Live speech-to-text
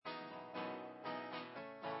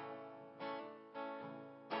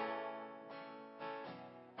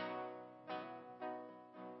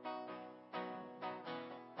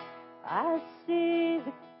I see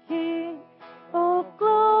the King of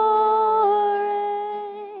glory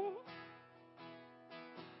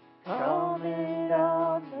coming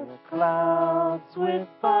on the clouds with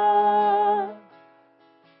fire.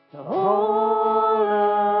 The whole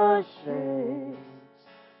earth shakes.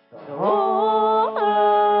 The whole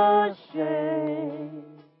earth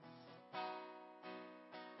shakes.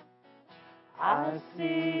 I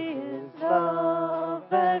see His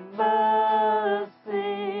love and mercy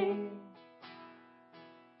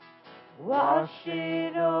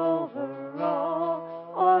washing over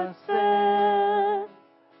all our sin.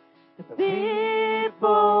 The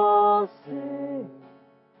people sing.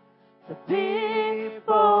 The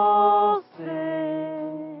people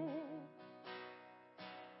sing.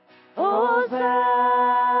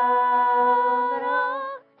 Hosanna,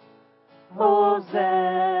 Hosanna,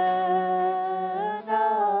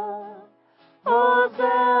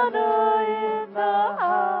 Hosanna in the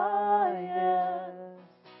highest.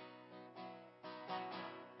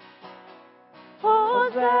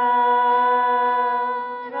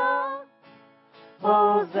 Hosanna,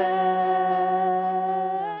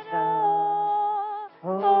 Hosanna,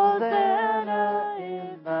 Hosanna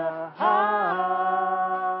in the highest.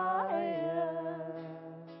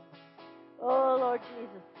 Oh, Lord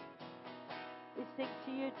Jesus, we sing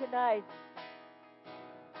to you tonight.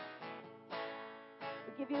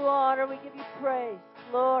 We give you honor, we give you praise.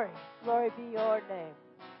 Glory, glory be your name.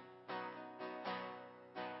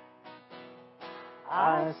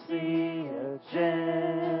 I see a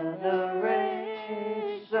generation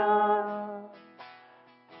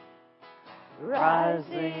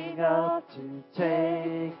rising up to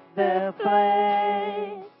take their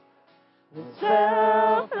place with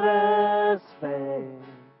selfless faith,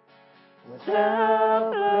 with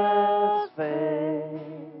selfless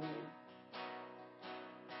faith.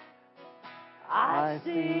 I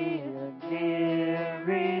see a near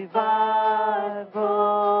revival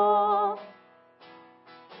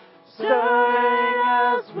stirring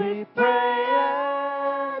as we pray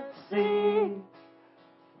and sing.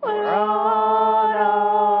 We're on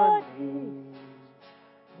our knees,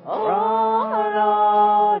 on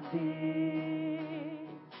our knees.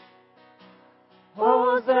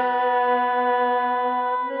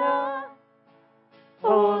 Hosanna,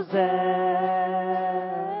 Hosanna,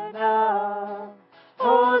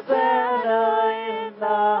 Hosanna in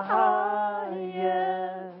the highest.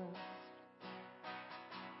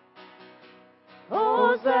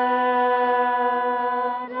 Hosanna,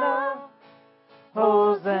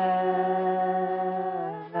 Hosanna,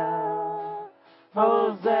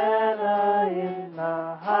 Hosanna in the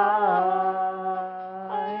highest.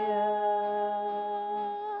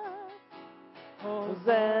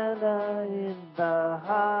 Hosanna in the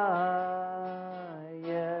highest.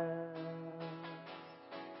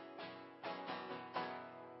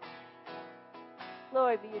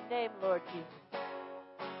 Glory be your name, Lord Jesus.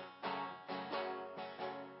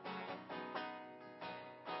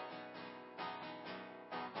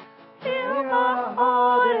 Heal my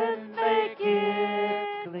heart and make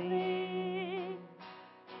it clean.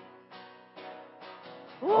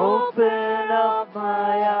 Open up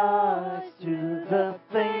my eyes to the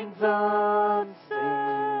things unseen.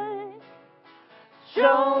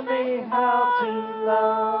 Show me how to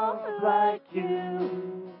love like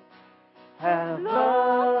you have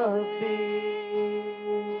loved me.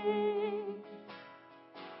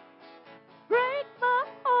 Break my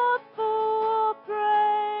heart for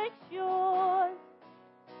breaks yours.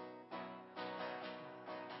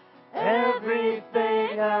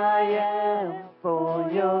 Everything I am for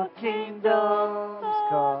your kingdom's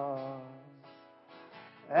cause.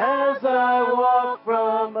 As I walk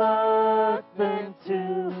from earth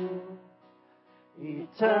into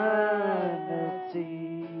eternity.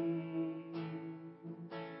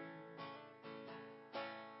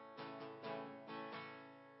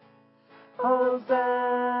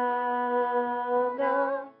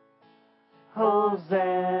 Hosanna,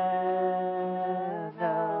 Hosanna,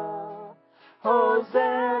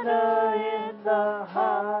 Hosanna in the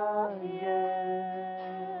highest.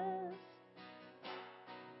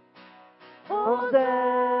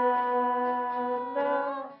 Hosanna,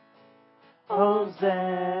 Hosanna,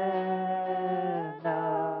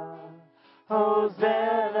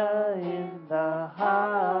 Hosanna in the highest.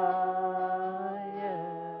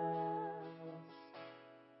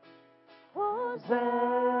 Hosanna,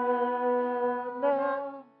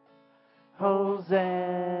 Hosanna,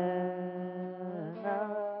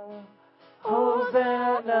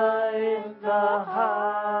 Hosanna in the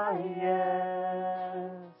highest.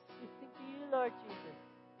 We sing to you, Lord Jesus.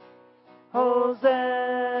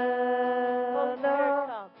 Hosanna. Holy Spirit,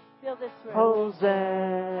 come. Fill this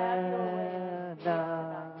Hosanna,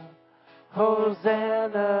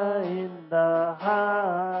 Hosanna in the highest.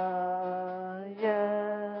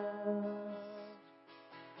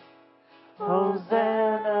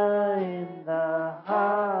 Hosanna in the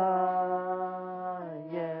highest.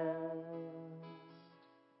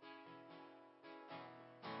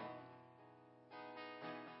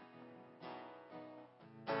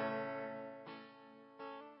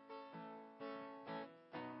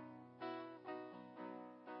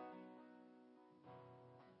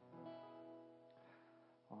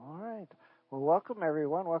 All right. Well, welcome,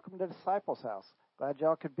 everyone. Welcome to Disciples House. Glad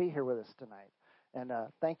y'all could be here with us tonight. And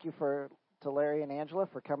thank you to Larry and Angela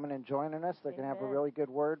for coming and joining us. They're going to have a really good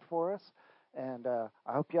word for us. And I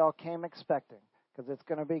hope y'all came expecting, because it's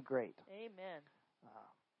going to be great. Amen.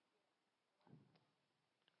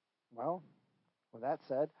 Well, with that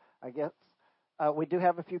said, I guess we do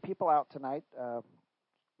have a few people out tonight.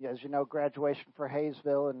 As you know, graduation for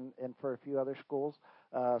Hayesville and for a few other schools.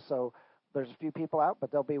 So there's a few people out, but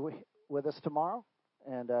they'll be with us tomorrow.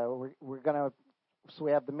 And we're going to, so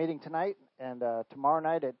we have the meeting tonight and tomorrow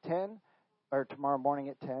night at 10, or tomorrow morning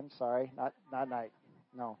at 10, sorry, not night,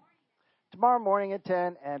 no. Tomorrow morning at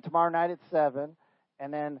 10 and tomorrow night at 7,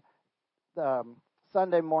 and then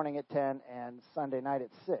Sunday morning at 10 and Sunday night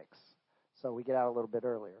at 6. So we get out a little bit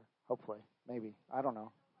earlier, hopefully, maybe, I don't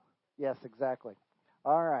know. Yes, exactly.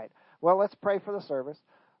 All right. Well, let's pray for the service.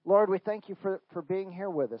 Lord, we thank you for being here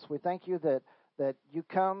with us. We thank you that you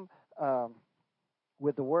come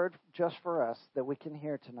with the word just for us that we can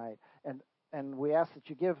hear tonight. And we ask that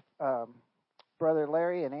you give Brother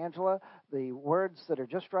Larry and Angela the words that are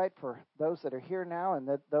just right for those that are here now and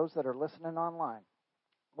those that are listening online.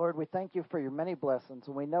 Lord, we thank you for your many blessings,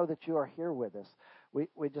 and we know that you are here with us.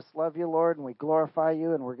 We just love you, Lord, and we glorify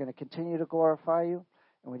you, and we're going to continue to glorify you,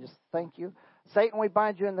 and we just thank you. Satan, we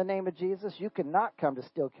bind you in the name of Jesus. You cannot come to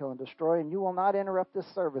steal, kill, and destroy, and you will not interrupt this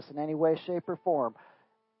service in any way, shape, or form.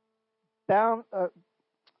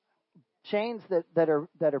 Chains that are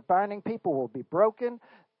binding people will be broken.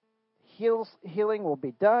 Healing will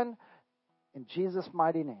be done in Jesus'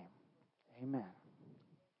 mighty name. Amen.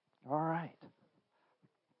 All right.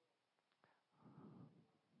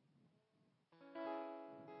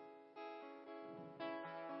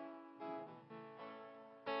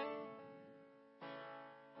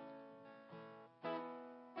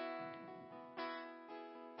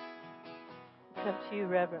 Come to you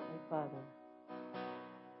reverently, Father.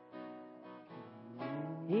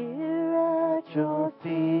 Here at your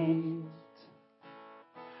feet,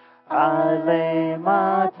 I lay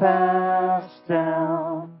my past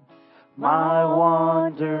down, my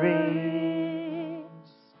wanderings,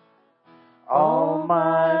 all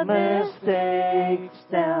my mistakes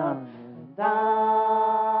down, and I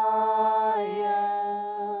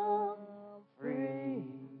am free.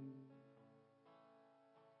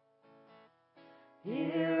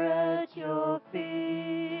 Here at your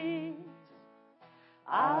feet,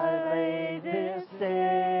 I lay this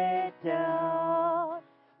day down,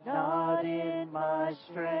 not in my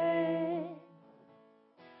strength,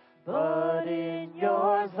 but in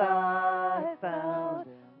yours I found,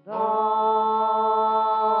 and all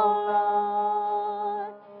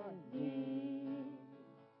I need.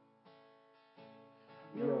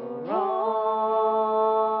 You're all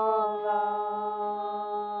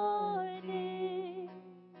I need.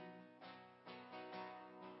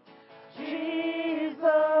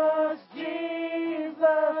 Jesus,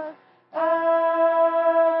 Jesus,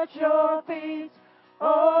 at your feet,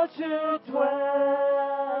 oh, to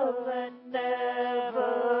dwell and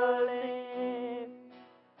never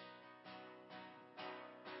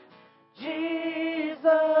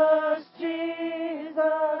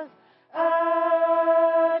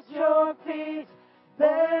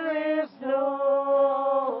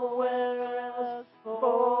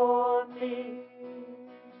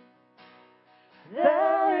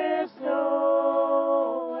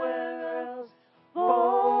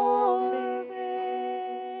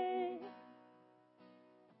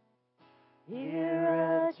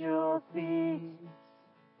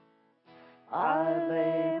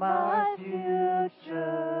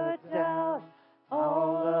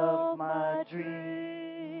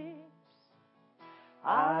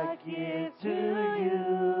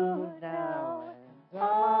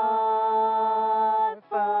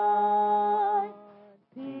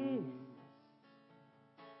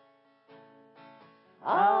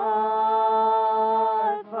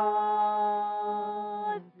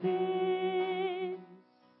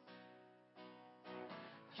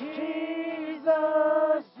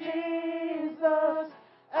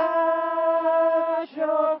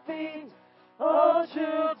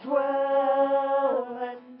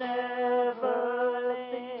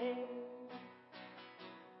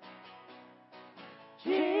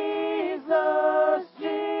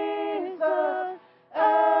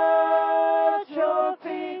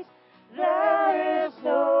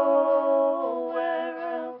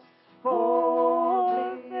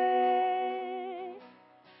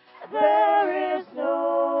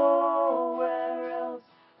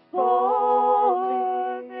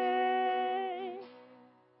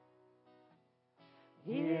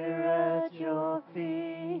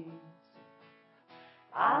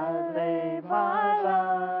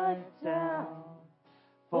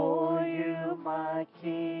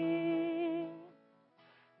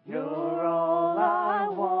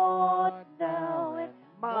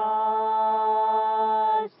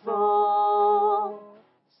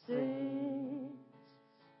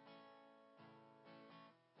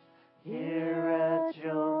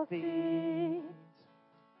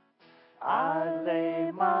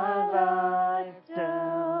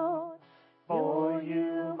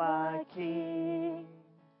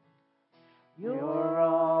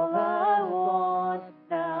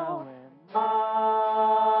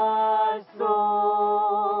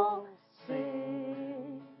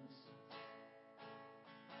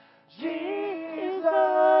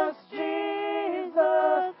Jesus,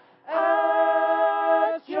 Jesus,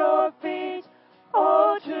 at your feet,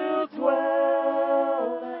 oh, to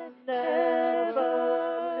dwell and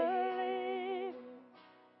never leave.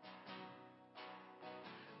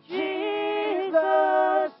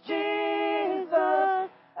 Jesus, Jesus,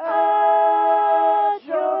 at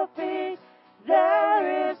your feet,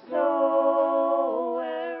 there is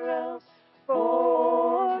nowhere else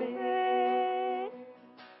for me.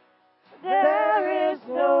 There is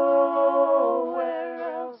nowhere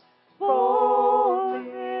else for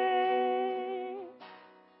me.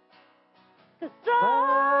 'Cause I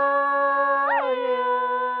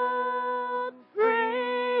am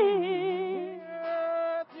free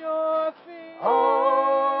at your feet.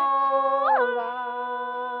 All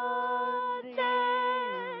I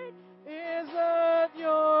need is at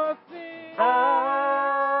your feet. I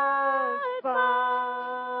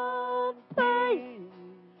find peace.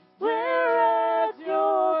 We're at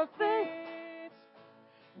your feet.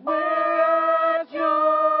 We're at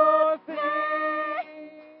your feet.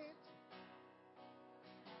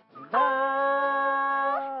 I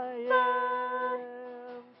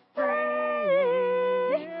am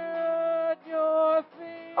free at your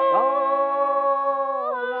feet.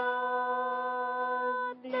 All I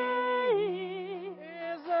need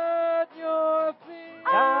is at your feet.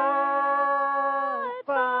 I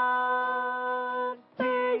find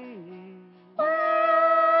peace. We're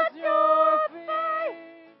at your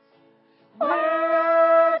feet. We're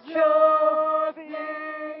at your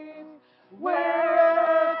feet. We're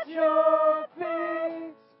at your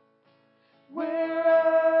feet. We're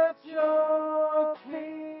at your feet.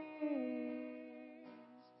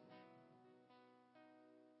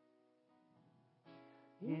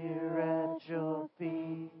 Here at your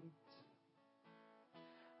feet,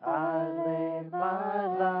 I lay my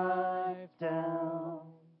life down.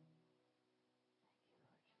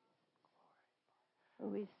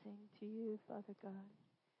 We sing to you, Father God.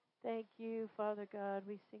 Thank you, Father God.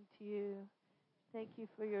 We sing to you. Thank you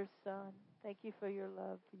for your Son. Thank you for your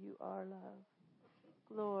love, for you are love.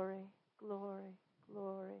 Glory, glory,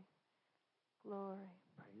 glory, glory.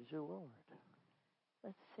 Praise your Lord.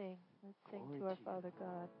 Let's sing. Let's sing Glory to our to you. Father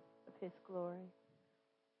God of his glory.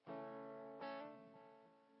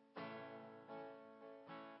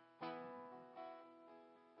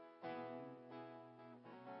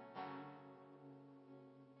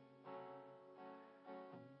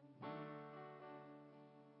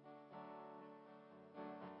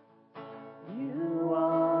 You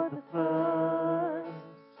are the first.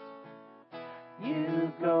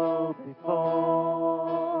 You go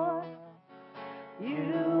before.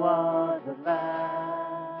 You are the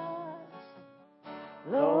last.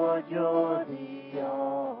 Lord, you're the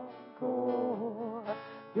encore.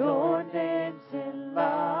 Your name's in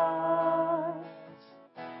lights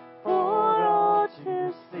for all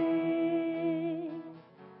to see.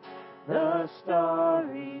 The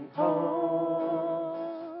starry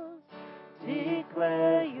hosts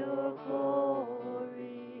declare your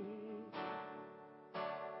glory.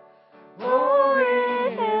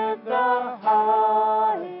 Glory in the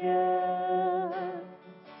highest.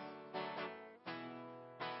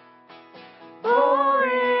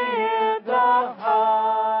 Glory in the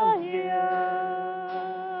highest.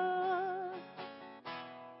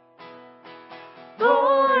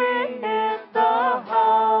 Glory in the highest.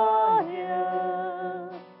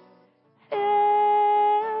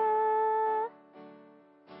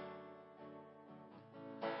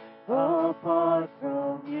 Apart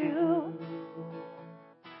from you,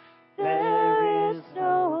 there is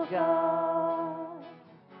no God.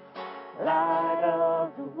 Light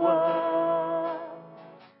of the world,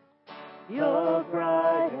 your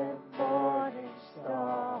bright and morning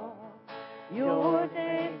star, your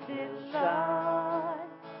name is shine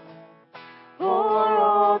for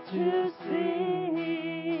all to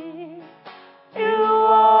see. You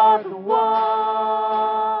are the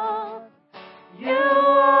one. You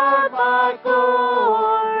are my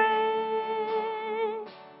glory.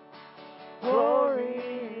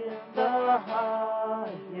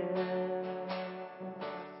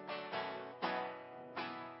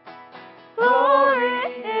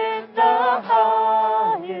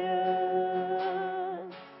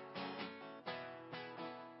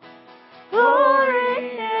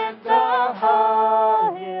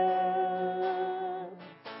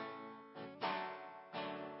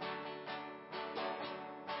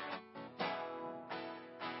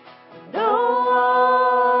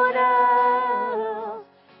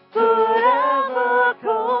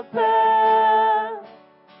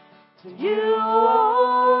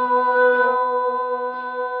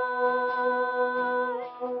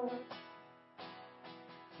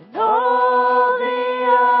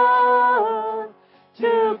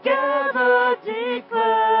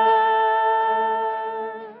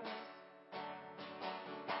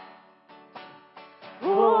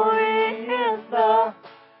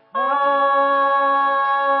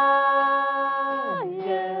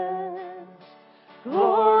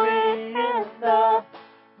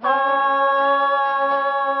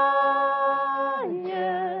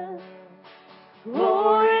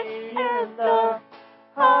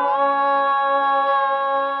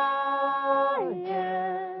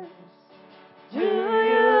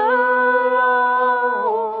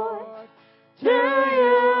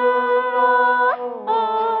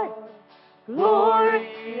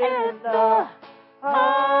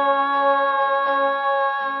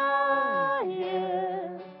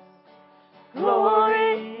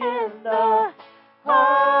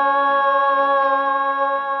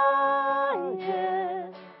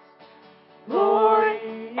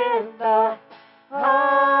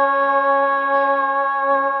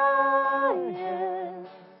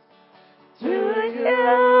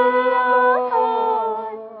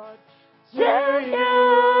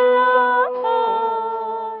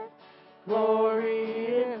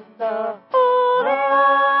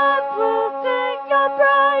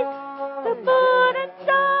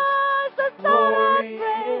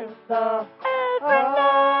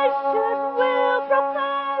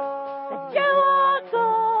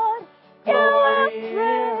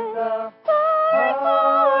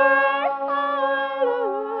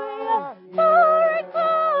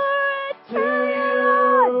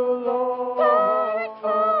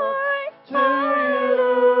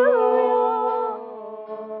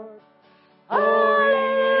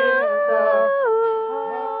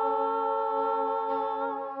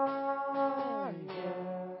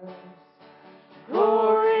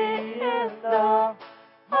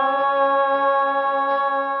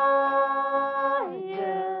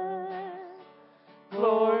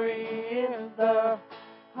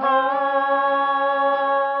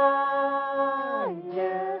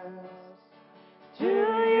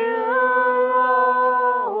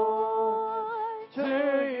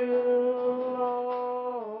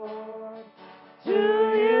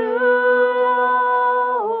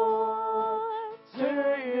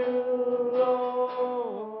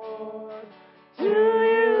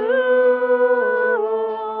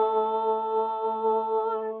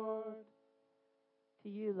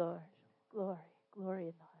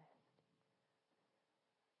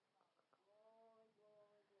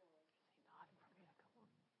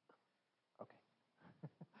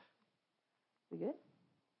 good?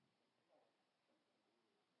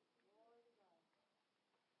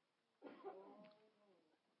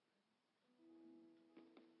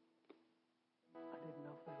 I didn't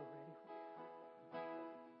know if they were ready for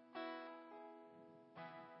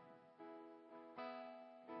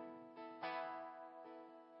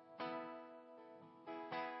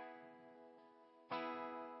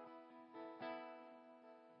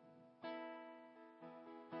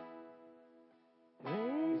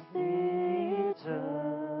Praise the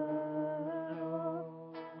eternal.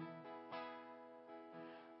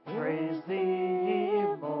 Praise the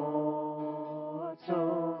immortal.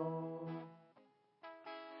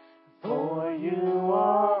 For you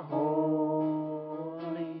are holy,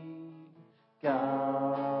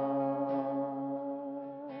 God.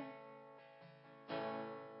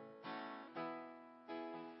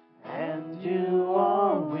 And you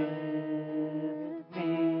are with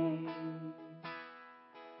me.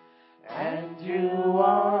 And you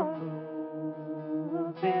are moving.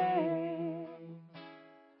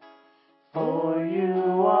 For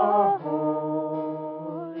you are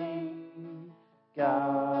holy,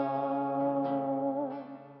 God.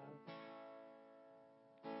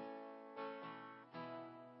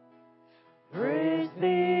 Praise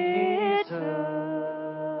the eternal.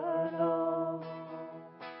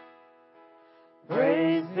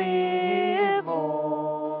 Praise the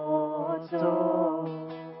immortal.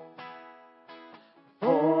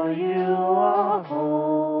 For you are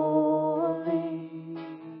holy,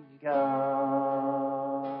 God.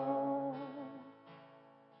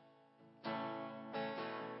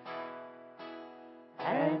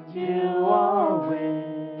 And you are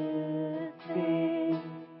with me.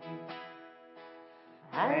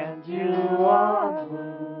 And you are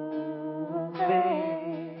moving.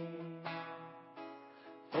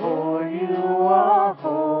 For you are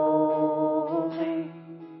holy,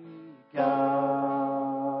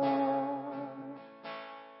 God.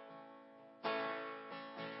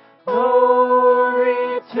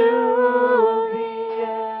 Glory to the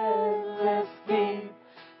endless King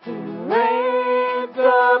who reigns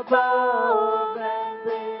above and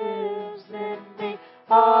lives in me.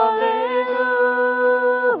 Hallelujah.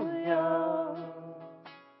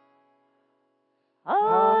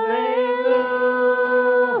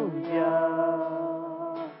 Hallelujah.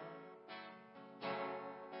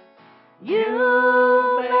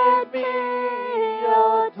 You made me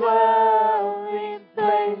your dwelling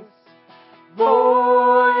place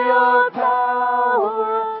for your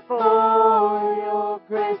power, for your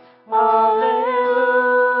grace. Hallelujah.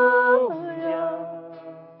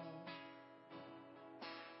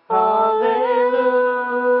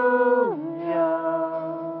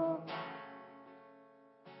 Hallelujah.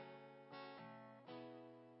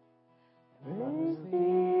 Praise the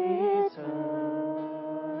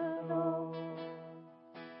eternal.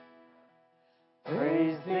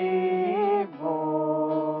 Praise the immortal.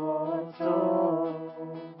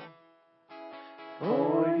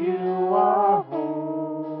 For you are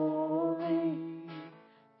holy,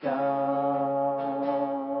 God.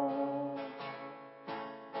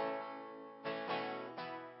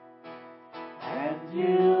 And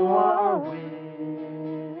you are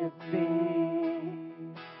with me.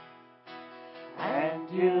 And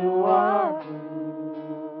you are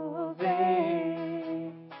moving.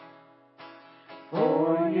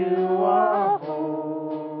 For you are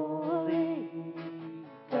holy,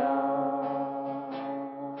 God.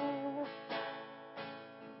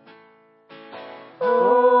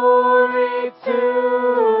 Glory to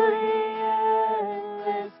the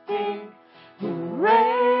endless King who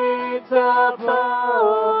reigns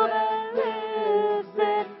above and lives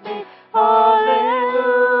in me. Hallelujah.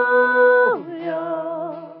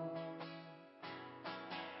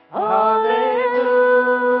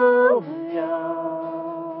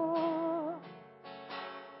 Hallelujah.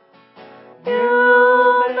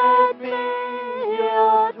 You made me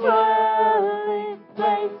your dwelling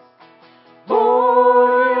place for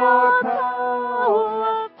your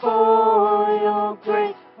power, for your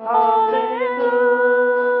grace. Hallelujah.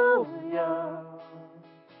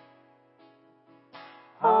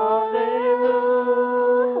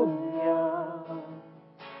 Hallelujah.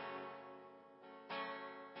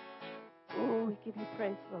 Oh, we give you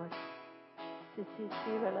praise, Lord. Just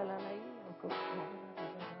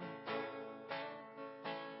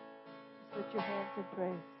lift your hands in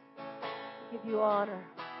praise. We give you honor.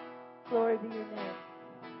 Glory be your name.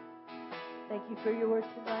 Thank you for your word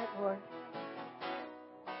tonight, Lord.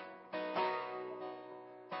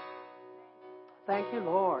 Thank you,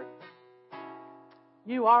 Lord.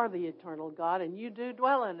 You are the eternal God, and you do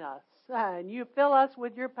dwell in us. And you fill us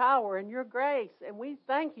with your power and your grace, and we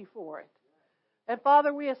thank you for it. And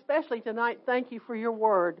Father, we especially tonight thank you for your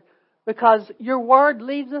word, because your word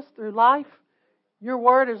leads us through life. Your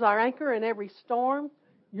word is our anchor in every storm.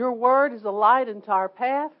 Your word is a light into our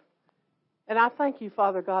path. And I thank you,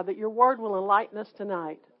 Father God, that your word will enlighten us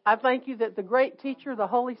tonight. I thank you that the great teacher, the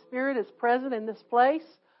Holy Spirit, is present in this place.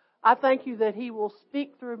 I thank you that he will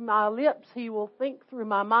speak through my lips. He will think through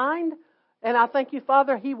my mind. And I thank you,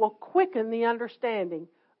 Father, he will quicken the understanding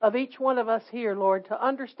of each one of us here, Lord, to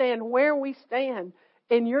understand where we stand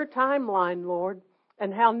in your timeline, Lord,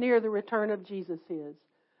 and how near the return of Jesus is.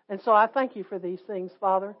 And so I thank you for these things,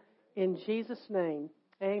 Father, in Jesus' name.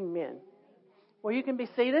 Amen. Well, you can be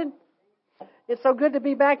seated. It's so good to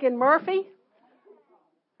be back in Murphy,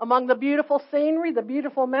 among the beautiful scenery, the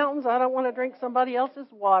beautiful mountains. I don't want to drink somebody else's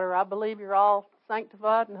water. I believe you're all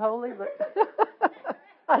sanctified and holy, but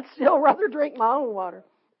I'd still rather drink my own water.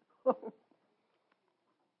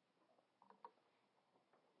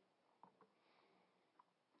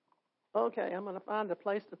 Okay, I'm going to find a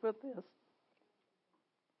place to put this.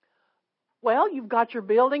 Well, you've got your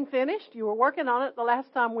building finished. You were working on it the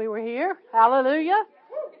last time we were here. Hallelujah.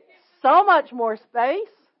 So much more space.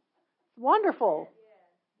 Wonderful.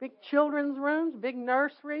 Big children's rooms, big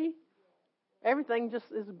nursery. Everything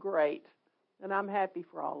just is great. And I'm happy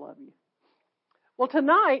for all of you. Well,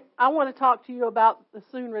 tonight, I want to talk to you about the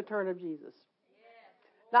soon return of Jesus.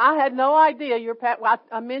 Now, I had no idea.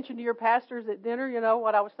 I mentioned to your pastors at dinner,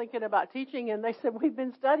 what I was thinking about teaching, and they said, we've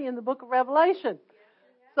been studying the book of Revelation.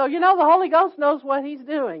 So, the Holy Ghost knows what he's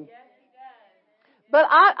doing. But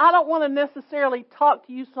I don't want to necessarily talk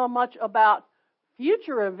to you so much about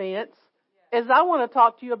future events as I want to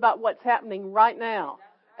talk to you about what's happening right now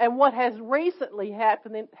and what has recently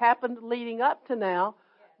happened leading up to now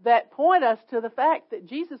that point us to the fact that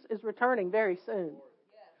Jesus is returning very soon.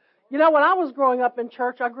 When I was growing up in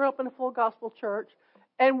church, I grew up in a full gospel church,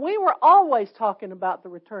 and we were always talking about the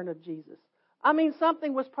return of Jesus. I mean,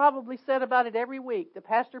 something was probably said about it every week. The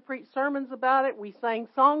pastor preached sermons about it. We sang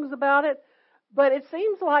songs about it. But it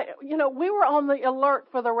seems like, we were on the alert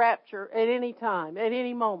for the rapture at any time, at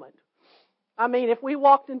any moment. I mean, if we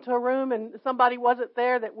walked into a room and somebody wasn't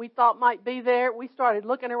there that we thought might be there, we started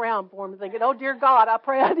looking around for them and thinking, oh, dear God, I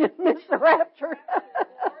pray I didn't miss the rapture.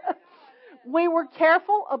 We were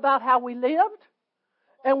careful about how we lived,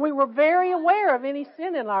 and we were very aware of any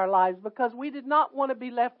sin in our lives because we did not want to be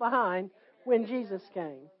left behind when Jesus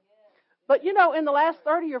came. But, in the last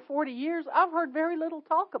 30 or 40 years, I've heard very little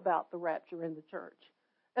talk about the rapture in the church,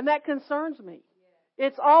 and that concerns me.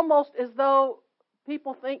 It's almost as though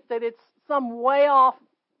people think that it's some way off,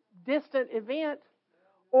 distant event,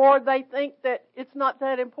 or they think that it's not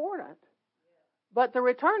that important. But the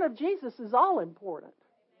return of Jesus is all important.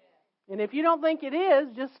 And if you don't think it is,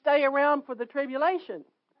 just stay around for the tribulation,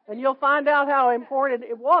 and you'll find out how important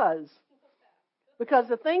it was. Because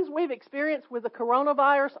the things we've experienced with the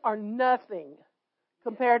coronavirus are nothing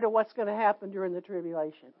compared to what's going to happen during the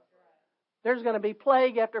tribulation. There's going to be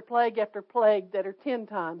plague after plague after plague that are 10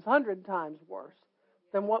 times, 100 times worse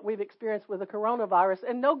than what we've experienced with the coronavirus.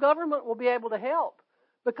 And no government will be able to help,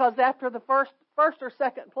 because after the first or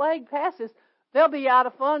second plague passes, they'll be out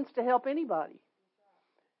of funds to help anybody.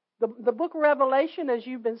 The book of Revelation, as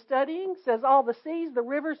you've been studying, says all the seas, the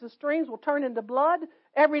rivers, the streams will turn into blood.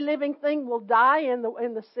 Every living thing will die in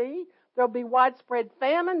the sea. There'll be widespread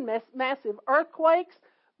famine, massive earthquakes,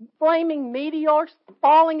 flaming meteors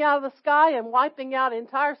falling out of the sky and wiping out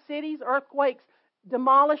entire cities, earthquakes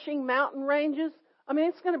demolishing mountain ranges. I mean,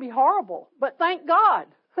 it's going to be horrible. But thank God,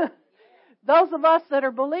 those of us that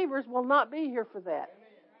are believers will not be here for that.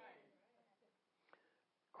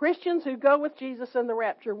 Christians who go with Jesus in the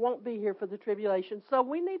rapture won't be here for the tribulation. So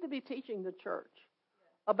we need to be teaching the church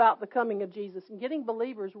about the coming of Jesus and getting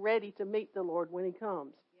believers ready to meet the Lord when he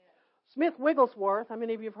comes. Smith Wigglesworth, how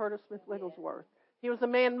many of you have heard of Smith Wigglesworth? He was a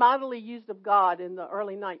man mightily used of God in the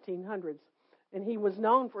early 1900s, and he was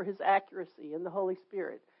known for his accuracy in the Holy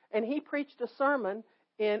Spirit. And he preached a sermon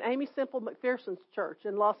in Amy Semple McPherson's church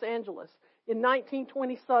in Los Angeles in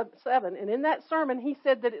 1927, and in that sermon he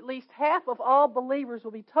said that at least half of all believers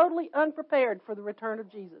will be totally unprepared for the return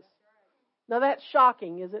of Jesus. Now that's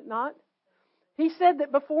shocking, is it not? He said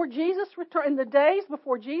that before Jesus returns, in the days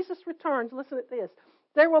before Jesus returns, listen at this,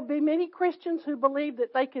 there will be many Christians who believe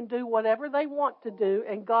that they can do whatever they want to do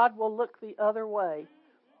and God will look the other way.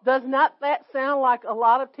 Does not that sound like a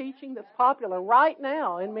lot of teaching that's popular right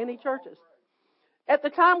now in many churches? At the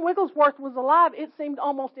time Wigglesworth was alive, it seemed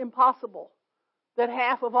almost impossible that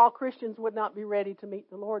half of all Christians would not be ready to meet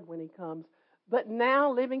the Lord when he comes. But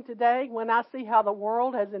now, living today, when I see how the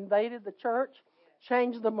world has invaded the church,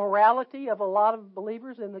 changed the morality of a lot of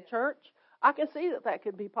believers in the church, I can see that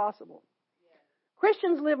could be possible.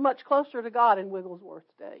 Christians live much closer to God in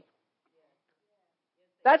Wigglesworth's day.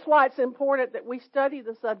 That's why it's important that we study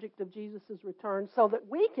the subject of Jesus' return so that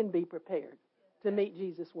we can be prepared to meet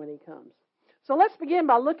Jesus when he comes. So let's begin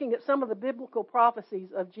by looking at some of the biblical prophecies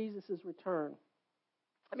of Jesus' return.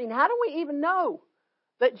 I mean, how do we even know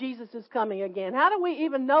that Jesus is coming again? How do we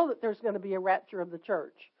even know that there's going to be a rapture of the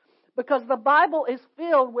church? Because the Bible is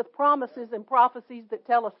filled with promises and prophecies that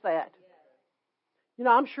tell us that. You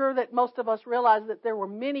know, I'm sure that most of us realize that there were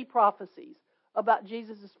many prophecies about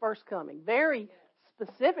Jesus' first coming. Very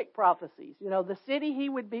specific prophecies. You know, the city he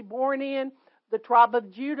would be born in, the tribe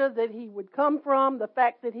of Judah that he would come from, the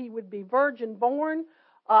fact that he would be virgin born,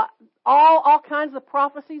 all kinds of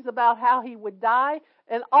prophecies about how he would die,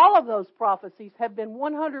 and all of those prophecies have been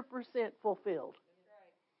 100% fulfilled.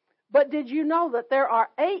 But did you know that there are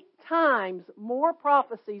 8 times more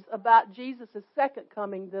prophecies about Jesus' second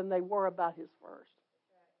coming than they were about his first?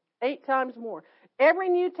 8 times more. Every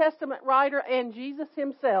New Testament writer and Jesus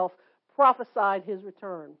himself prophesied his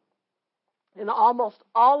return. And almost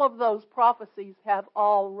all of those prophecies have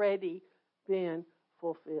already been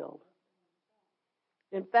fulfilled.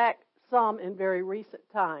 In fact, some in very recent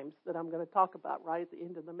times that I'm going to talk about right at the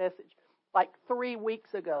end of the message. Like 3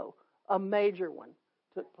 weeks ago, a major one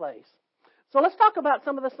took place. So let's talk about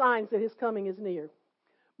some of the signs that his coming is near.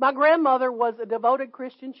 My grandmother was a devoted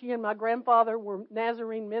Christian. She and my grandfather were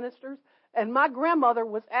Nazarene ministers. And my grandmother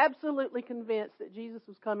was absolutely convinced that Jesus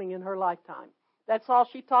was coming in her lifetime. That's all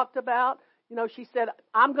she talked about. You know, she said,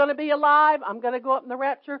 I'm going to be alive. I'm going to go up in the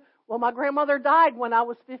rapture. Well, my grandmother died when I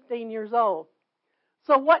was 15 years old.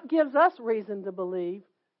 So what gives us reason to believe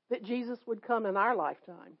that Jesus would come in our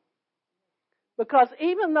lifetime? Because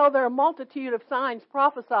even though there are a multitude of signs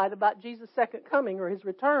prophesied about Jesus' second coming or his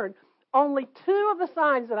return, only 2 of the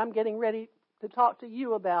signs that I'm getting ready to talk to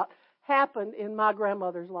you about happened in my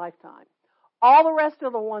grandmother's lifetime. All the rest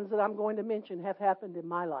of the ones that I'm going to mention have happened in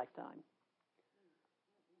my lifetime.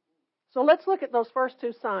 So let's look at those first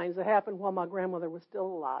 2 signs that happened while my grandmother was still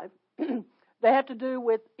alive. They have to do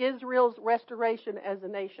with Israel's restoration as a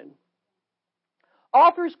nation.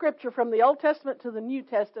 All through Scripture, from the Old Testament to the New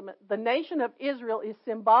Testament, the nation of Israel is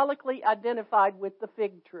symbolically identified with the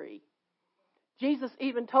fig tree. Jesus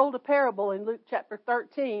even told a parable in Luke chapter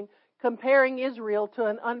 13 comparing Israel to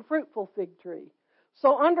an unfruitful fig tree.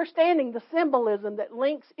 So understanding the symbolism that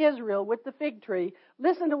links Israel with the fig tree,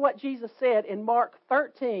 listen to what Jesus said in Mark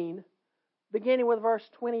 13, beginning with verse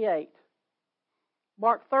 28.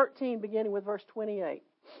 Mark 13, beginning with verse 28.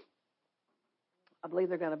 I believe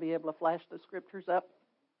they're going to be able to flash the scriptures up.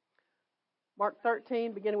 Mark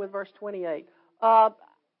 13, beginning with verse 28.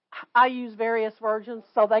 I use various versions,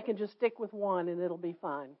 so they can just stick with one and it'll be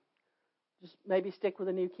fine. Just maybe stick with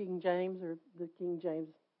the New King James or the King James.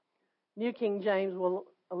 New King James will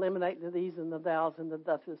eliminate the these and the thous and the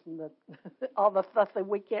thuses and the all the stuff that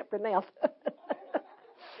we can't pronounce.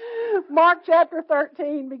 Mark chapter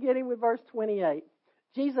 13, beginning with verse 28.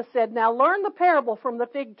 Jesus said, "Now learn the parable from the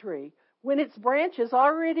fig tree. When its branch has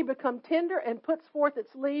already become tender and puts forth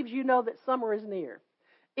its leaves, you know that summer is near.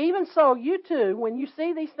 Even so, you too, when you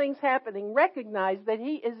see these things happening, recognize that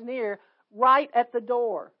he is near, right at the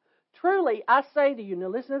door. Truly, I say to you," now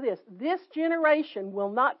listen to this generation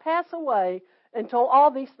will not pass away until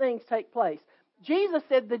all these things take place. Jesus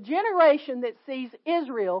said the generation that sees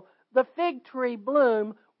Israel, the fig tree,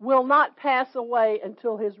 bloom will not pass away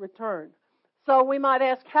until his return. So we might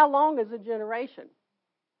ask, how long is a generation?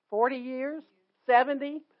 40 years?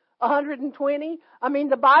 70? 120? I mean,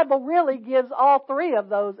 the Bible really gives all 3 of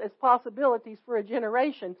those as possibilities for a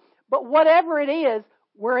generation. But whatever it is,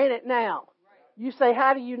 we're in it now. You say,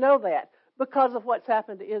 how do you know that? Because of what's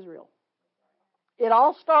happened to Israel. It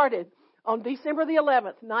all started on December the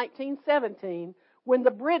 11th, 1917, when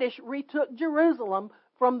the British retook Jerusalem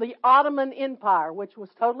from the Ottoman Empire, which was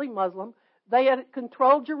totally Muslim. They had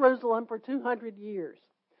controlled Jerusalem for 200 years.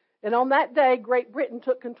 And on that day, Great Britain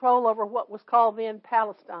took control over what was called then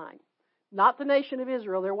Palestine. Not the nation of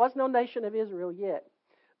Israel. There was no nation of Israel yet.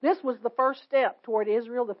 This was the first step toward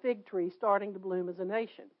Israel, the fig tree, starting to bloom as a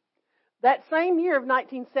nation. That same year of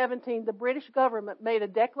 1917, the British government made a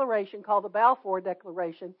declaration called the Balfour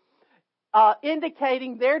Declaration,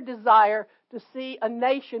 indicating their desire to see a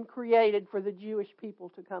nation created for the Jewish people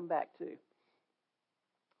to come back to.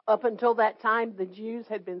 Up until that time, the Jews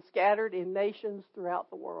had been scattered in nations throughout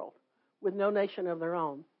the world with no nation of their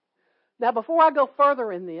own. Now, before I go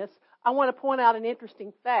further in this, I want to point out an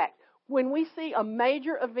interesting fact. When we see a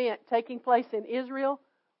major event taking place in Israel,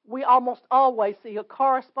 we almost always see a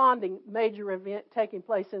corresponding major event taking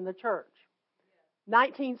place in the church.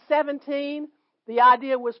 1917, the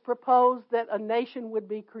idea was proposed that a nation would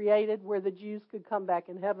be created where the Jews could come back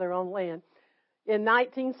and have their own land. In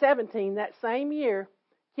 1917, that same year,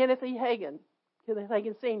 Kenneth Hagin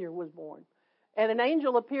Sr. was born. And an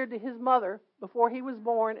angel appeared to his mother before he was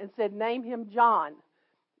born and said, "Name him John."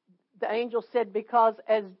 The angel said, because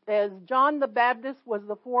as John the Baptist was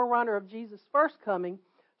the forerunner of Jesus' first coming,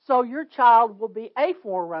 so your child will be a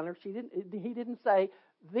forerunner. He didn't say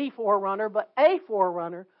the forerunner, but a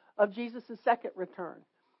forerunner of Jesus' second return.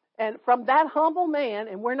 And from that humble man,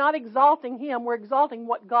 and we're not exalting him, we're exalting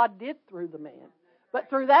what God did through the man. But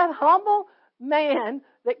through that humble man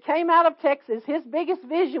that came out of Texas, his biggest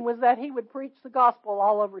vision was that he would preach the gospel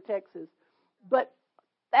all over Texas. But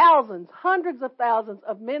thousands, hundreds of thousands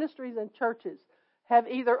of ministries and churches have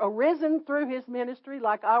either arisen through his ministry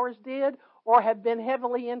like ours did, or have been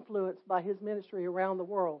heavily influenced by his ministry around the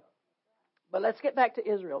world. But let's get back to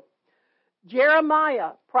Israel.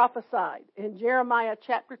 Jeremiah prophesied in Jeremiah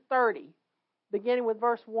chapter 30, beginning with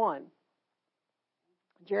verse 1.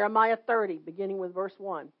 Jeremiah 30, beginning with verse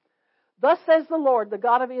 1. Thus says the Lord, the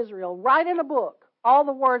God of Israel, write in a book all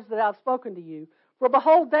the words that I've spoken to you. For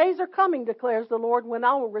behold, days are coming, declares the Lord, when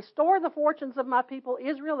I will restore the fortunes of my people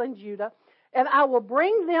Israel and Judah, and I will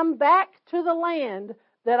bring them back to the land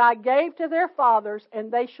that I gave to their fathers,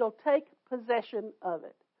 and they shall take possession of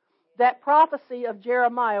it. That prophecy of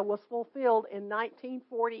Jeremiah was fulfilled in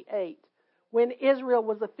 1948, when Israel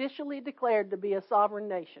was officially declared to be a sovereign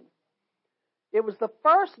nation. It was the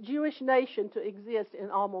first Jewish nation to exist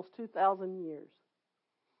in almost 2,000 years.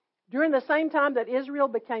 During the same time that Israel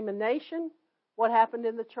became a nation, what happened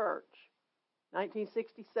in the church?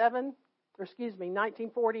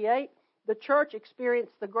 1948, the church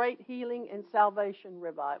experienced the great healing and salvation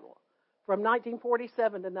revival from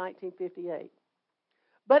 1947 to 1958.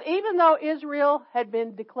 But even though Israel had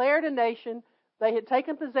been declared a nation, they had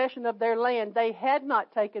taken possession of their land, they had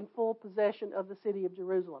not taken full possession of the city of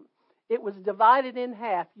Jerusalem. It was divided in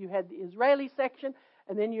half. You had the Israeli section,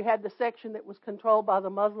 and then you had the section that was controlled by the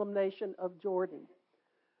Muslim nation of Jordan.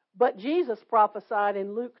 But Jesus prophesied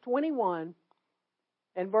in Luke 21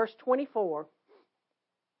 and verse 24.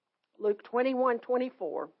 Luke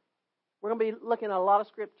 21:24. We're going to be looking at a lot of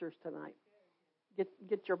scriptures tonight.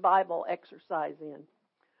 Get your Bible exercise in.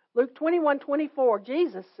 Luke 21:24,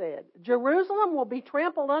 Jesus said, Jerusalem will be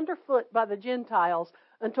trampled underfoot by the Gentiles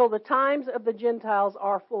until the times of the Gentiles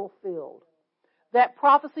are fulfilled. That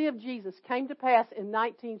prophecy of Jesus came to pass in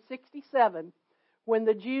 1967 when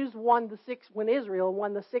when Israel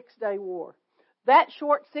won the 6-day war. That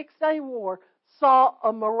short 6-day war saw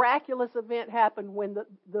a miraculous event happen when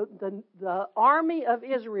the army of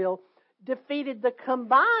Israel defeated the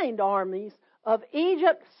combined armies of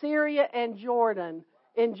Egypt, Syria, and Jordan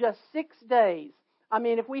in just 6 days. I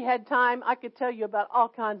mean, if we had time, I could tell you about all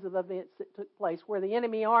kinds of events that took place where the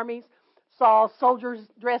enemy armies saw soldiers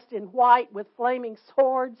dressed in white with flaming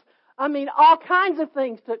swords. I mean, all kinds of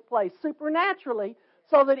things took place supernaturally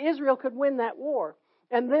so that Israel could win that war.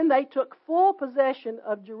 And then they took full possession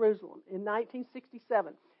of Jerusalem in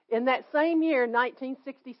 1967. In that same year,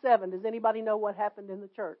 1967, does anybody know what happened in the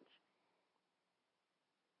church?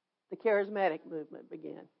 The charismatic movement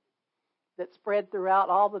began. That spread throughout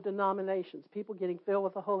all the denominations, people getting filled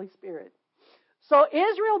with the Holy Spirit. So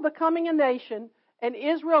Israel becoming a nation and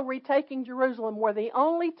Israel retaking Jerusalem were the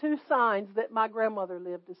only two signs that my grandmother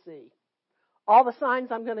lived to see. All the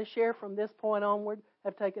signs I'm going to share from this point onward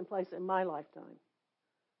have taken place in my lifetime.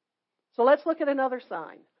 So let's look at another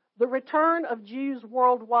sign. The return of Jews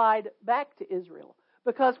worldwide back to Israel.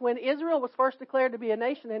 Because when Israel was first declared to be a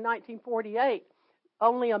nation in 1948,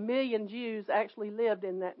 only 1 million Jews actually lived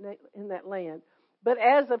in that land. But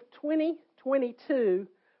as of 2022,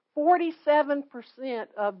 47%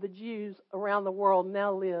 of the Jews around the world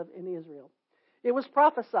now live in Israel. It was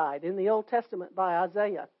prophesied in the Old Testament by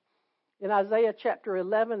Isaiah. In Isaiah chapter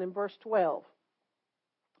 11 and verse 12.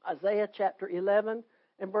 Isaiah chapter 11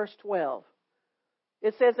 and verse 12.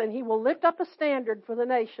 It says, and he will lift up a standard for the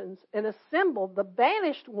nations and assemble the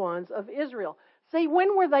banished ones of Israel. See,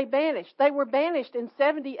 when were they banished? They were banished in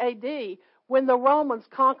 70 A.D. when the Romans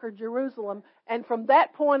conquered Jerusalem. And from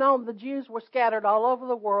that point on, the Jews were scattered all over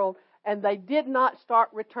the world. And they did not start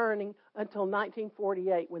returning until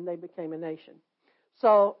 1948 when they became a nation.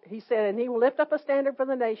 So he said, and he will lift up a standard for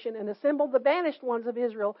the nation and assemble the banished ones of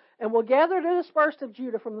Israel and will gather the dispersed of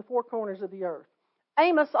Judah from the four corners of the earth.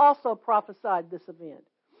 Amos also prophesied this event.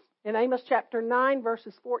 In Amos chapter 9,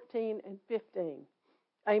 verses 14 and 15.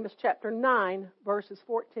 Amos chapter 9, verses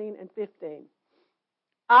 14 and 15.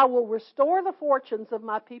 I will restore the fortunes of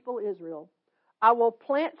my people Israel. I will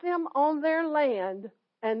plant them on their land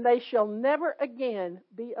and they shall never again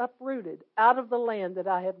be uprooted out of the land that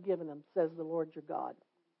I have given them, says the Lord your God.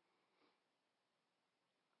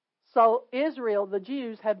 So Israel, the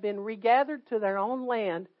Jews, have been regathered to their own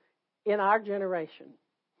land in our generation.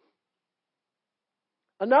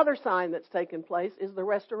 Another sign that's taken place is the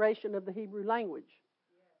restoration of the Hebrew language.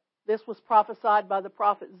 This was prophesied by the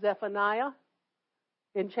prophet Zephaniah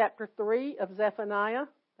in chapter 3 of Zephaniah.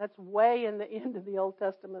 That's way in the end of the Old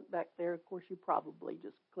Testament back there. Of course, you're probably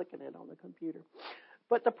just clicking it on the computer.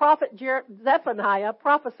 But the prophet Zephaniah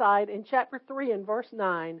prophesied in chapter 3 and verse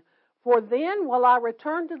 9, "For then will I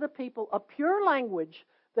return to the people a pure language,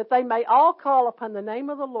 that they may all call upon the name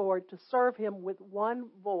of the Lord to serve him with one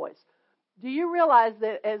voice." Do you realize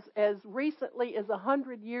that as recently as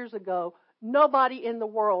 100 years ago, nobody in the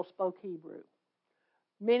world spoke Hebrew?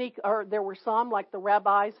 There were some, like the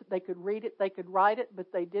rabbis, they could read it, they could write it,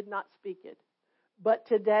 but they did not speak it. But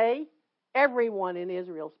today, everyone in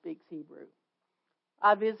Israel speaks Hebrew.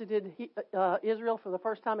 I visited Israel for the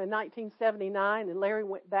first time in 1979, and Larry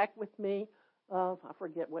went back with me, I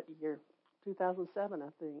forget what year, 2007, I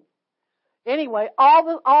think. Anyway,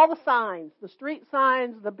 all the signs, the street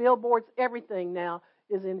signs, the billboards, everything now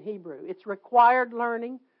is in Hebrew. It's required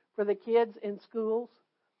learning for the kids in schools.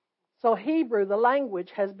 So Hebrew, the language,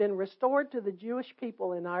 has been restored to the Jewish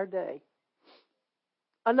people in our day.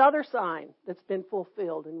 Another sign that's been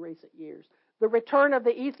fulfilled in recent years, the return of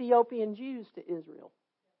the Ethiopian Jews to Israel.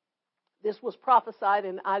 This was prophesied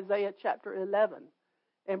in Isaiah chapter 11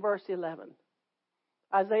 and verse 11.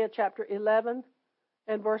 Isaiah chapter 11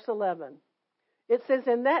 and verse 11. It says,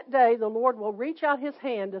 "In that day the Lord will reach out his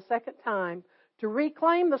hand a second time to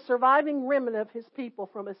reclaim the surviving remnant of his people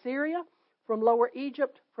from Assyria, from Lower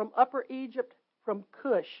Egypt, from Upper Egypt, from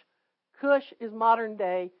Cush." Cush is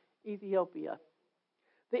modern-day Ethiopia.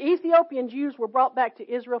 The Ethiopian Jews were brought back to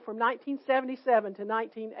Israel from 1977 to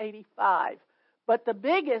 1985. But the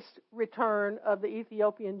biggest return of the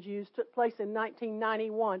Ethiopian Jews took place in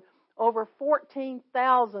 1991. Over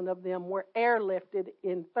 14,000 of them were airlifted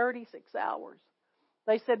in 36 hours.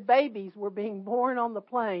 They said babies were being born on the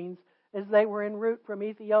planes as they were en route from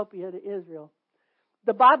Ethiopia to Israel.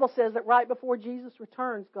 The Bible says that right before Jesus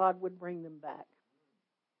returns, God would bring them back.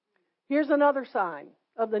 Here's another sign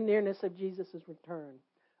of the nearness of Jesus' return.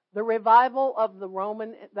 The revival of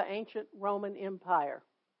the ancient Roman Empire.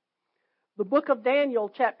 The book of Daniel,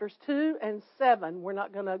 chapters 2 and 7, we're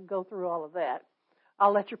not going to go through all of that.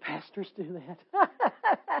 I'll let your pastors do that.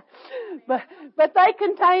 but they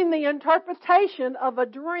contain the interpretation of a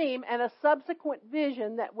dream and a subsequent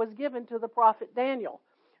vision that was given to the prophet Daniel.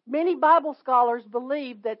 Many Bible scholars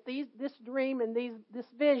believe that this dream and this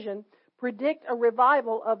vision predict a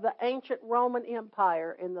revival of the ancient Roman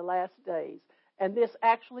Empire in the last days. And this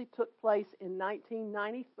actually took place in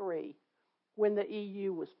 1993 when the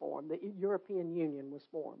EU was formed, the European Union was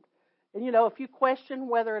formed. And you know, if you question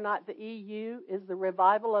whether or not the EU is the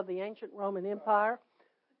revival of the ancient Roman Empire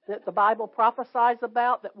that the Bible prophesies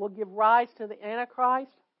about that will give rise to the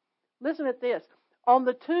Antichrist, listen at this. On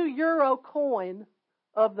the 2 euro coin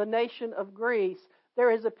of the nation of Greece,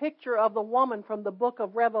 there is a picture of the woman from the book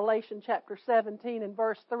of Revelation chapter 17 and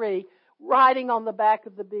verse 3 riding on the back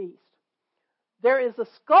of the beast. There is a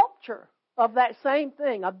sculpture of that same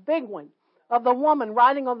thing, a big one, of the woman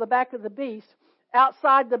riding on the back of the beast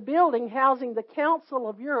outside the building housing the Council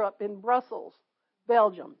of Europe in Brussels,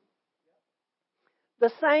 Belgium.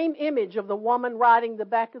 The same image of the woman riding the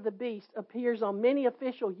back of the beast appears on many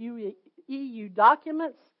official EU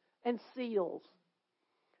documents and seals.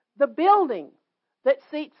 The building that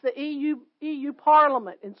seats the EU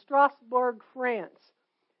Parliament in Strasbourg, France,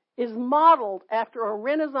 is modeled after a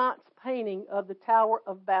Renaissance painting of the Tower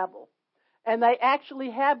of Babel. And they actually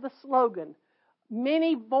have the slogan,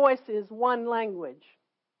 "Many voices, one language."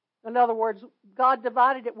 In other words, God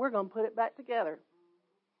divided it, we're going to put it back together.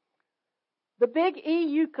 The big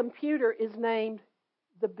EU computer is named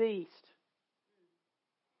the Beast.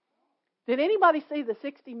 Did anybody see the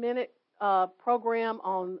 60-minute program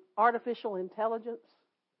on artificial intelligence?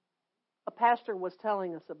 A pastor was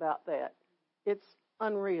telling us about that. It's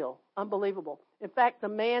unreal, unbelievable. In fact, the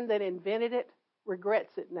man that invented it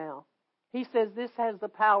regrets it now. He says this has the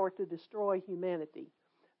power to destroy humanity.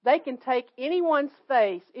 They can take anyone's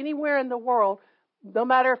face anywhere in the world, no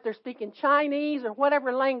matter if they're speaking Chinese or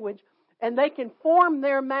whatever language, and they can form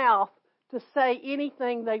their mouth to say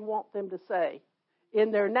anything they want them to say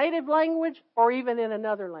in their native language or even in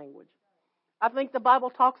another language. I think the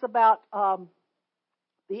Bible talks about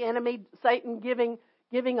the enemy, Satan,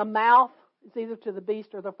 giving a mouth. It's either to the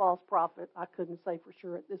beast or the false prophet. I couldn't say for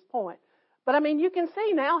sure at this point. But I mean, you can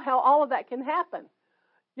see now how all of that can happen.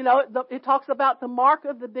 You know, it talks about the mark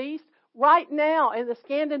of the beast. Right now in the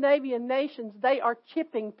Scandinavian nations, they are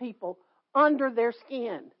chipping people under their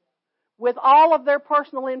skin with all of their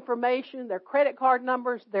personal information, their credit card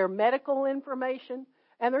numbers, their medical information.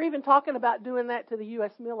 And they're even talking about doing that to the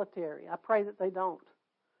U.S. military. I pray that they don't.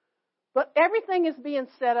 But everything is being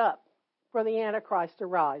set up for the Antichrist to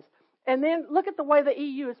rise. And then look at the way the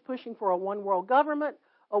EU is pushing for a one world government,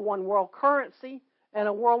 a one world currency, and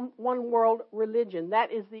a one world religion.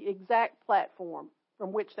 That is the exact platform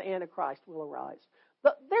from which the Antichrist will arise.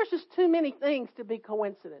 But there's just too many things to be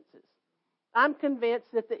coincidences. I'm convinced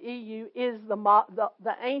that the EU is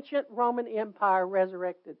the ancient Roman Empire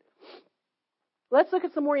resurrected. Let's look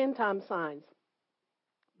at some more end time signs.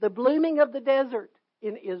 The blooming of the desert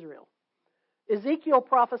in Israel. Ezekiel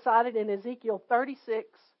prophesied it in Ezekiel 36,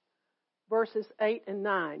 verses 8 and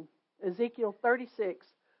 9. Ezekiel 36,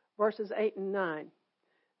 verses 8 and 9. It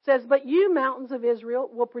says, "But you, mountains of Israel,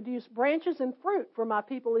 will produce branches and fruit for my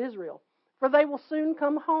people Israel, for they will soon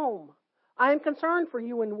come home. I am concerned for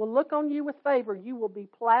you and will look on you with favor. You will be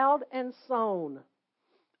plowed and sown."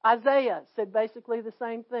 Isaiah said basically the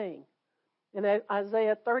same thing in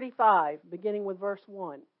Isaiah 35, beginning with verse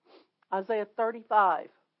 1. Isaiah 35,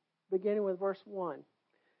 beginning with verse 1.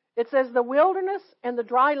 It says, "The wilderness and the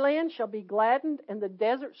dry land shall be gladdened, and the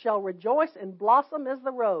desert shall rejoice and blossom as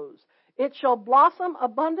the rose. It shall blossom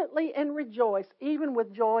abundantly and rejoice, even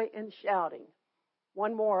with joy and shouting."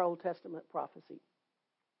 One more Old Testament prophecy.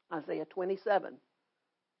 Isaiah 27,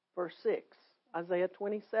 verse 6. Isaiah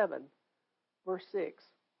 27, verse 6.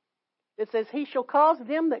 It says, "He shall cause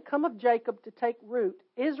them that come of Jacob to take root.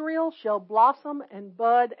 Israel shall blossom and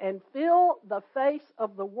bud and fill the face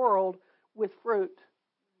of the world with fruit."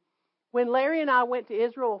 When Larry and I went to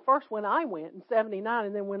Israel, first when I went in 79,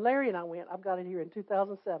 and then when Larry and I went, I've got it here in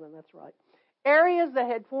 2007, that's right. Areas that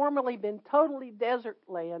had formerly been totally desert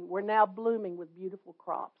land were now blooming with beautiful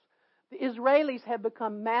crops. The Israelis have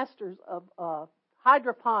become masters of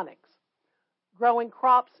hydroponics, growing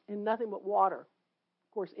crops in nothing but water.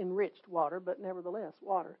 Of course, enriched water, but nevertheless,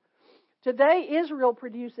 water. Today, Israel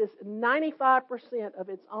produces 95% of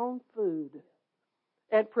its own food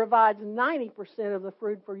and provides 90% of the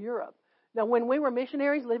food for Europe. Now, when we were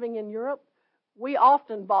missionaries living in Europe, we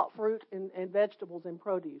often bought fruit and vegetables and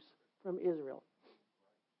produce from Israel.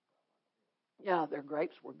 Yeah, their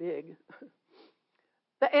grapes were big.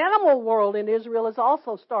 The animal world in Israel is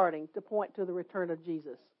also starting to point to the return of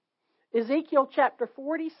Jesus. Ezekiel chapter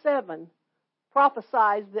 47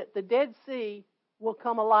 prophesies that the Dead Sea will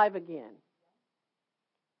come alive again.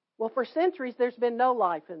 Well, for centuries there's been no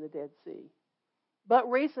life in the Dead Sea. But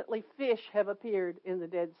recently fish have appeared in the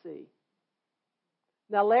Dead Sea.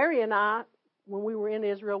 Now, Larry and I, when we were in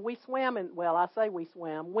Israel, we swam in, well, I say we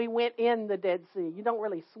swam. We went in the Dead Sea. You don't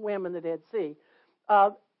really swim in the Dead Sea.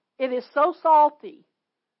 It is so salty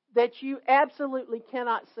that you absolutely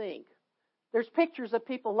cannot sink. There's pictures of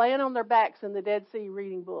people laying on their backs in the Dead Sea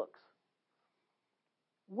reading books.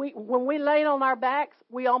 When we laid on our backs,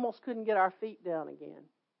 we almost couldn't get our feet down again.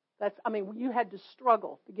 You had to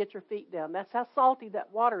struggle to get your feet down. That's how salty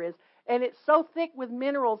that water is. And it's so thick with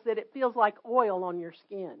minerals that it feels like oil on your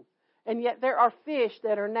skin. And yet there are fish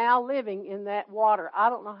that are now living in that water. I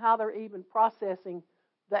don't know how they're even processing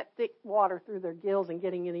that thick water through their gills and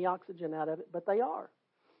getting any oxygen out of it, but they are.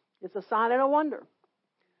 It's a sign and a wonder.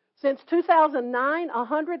 Since 2009,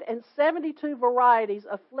 172 varieties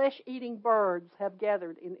of flesh-eating birds have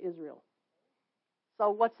gathered in Israel.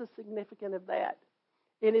 So what's the significance of that?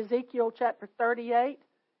 In Ezekiel chapter 38,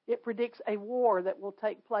 it predicts a war that will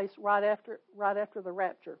take place right after the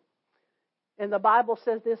rapture. And the Bible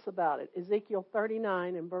says this about it, Ezekiel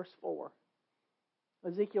 39 and verse 4.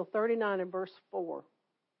 Ezekiel 39 and verse 4.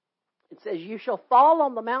 It says, "You shall fall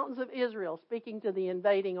on the mountains of Israel," speaking to the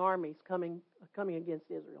invading armies coming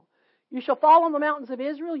against Israel. "You shall fall on the mountains of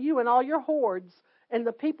Israel, you and all your hordes, and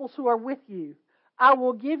the peoples who are with you. I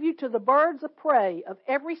will give you to the birds of prey of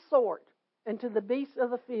every sort, and to the beasts of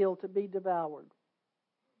the field to be devoured."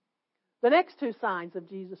 The next two signs of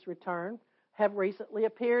Jesus' return have recently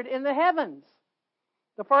appeared in the heavens.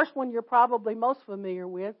 The first one you're probably most familiar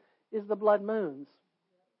with is the blood moons.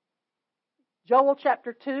 Joel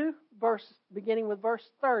chapter 2, beginning with verse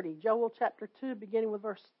 30. Joel chapter 2, beginning with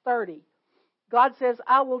verse 30. God says,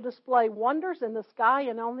 "I will display wonders in the sky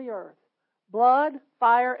and on the earth, blood,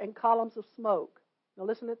 fire, and columns of smoke." Now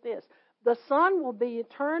listen to this. "The sun will be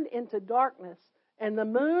turned into darkness, and the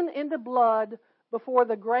moon into blood before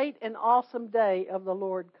the great and awesome day of the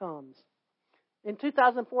Lord comes." In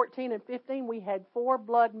 2014 and 15, we had 4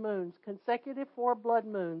 blood moons, consecutive 4 blood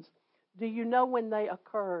moons. Do you know when they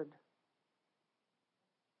occurred?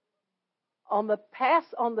 on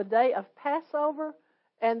the day of Passover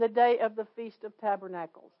and the day of the Feast of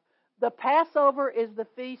Tabernacles. The Passover is the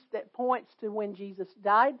feast that points to when Jesus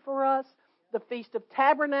died for us. The Feast of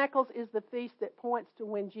Tabernacles is the feast that points to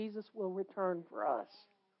when Jesus will return for us.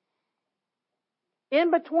 In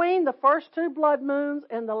between the first two blood moons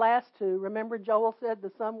and the last two, remember Joel said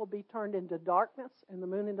the sun will be turned into darkness and the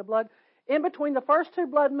moon into blood. In between the first two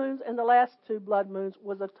blood moons and the last two blood moons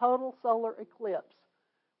was a total solar eclipse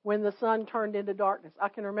when the sun turned into darkness. I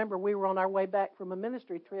can remember we were on our way back from a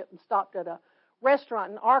ministry trip and stopped at a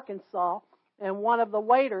restaurant in Arkansas, and one of the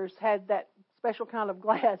waiters had that special kind of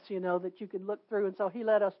glass, that you could look through, and so he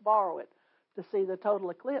let us borrow it to see the total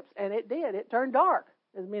eclipse, and it did. It turned dark,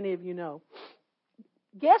 as many of you know.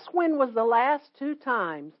 Guess when was the last two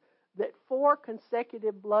times that 4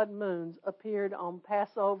 consecutive blood moons appeared on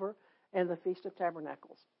Passover and the Feast of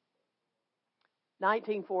Tabernacles?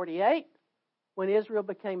 1948, when Israel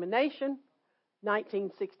became a nation.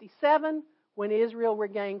 1967, when Israel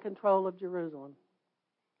regained control of Jerusalem.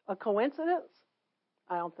 A coincidence?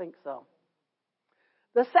 I don't think so.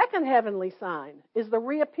 The second heavenly sign is the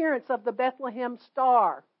reappearance of the Bethlehem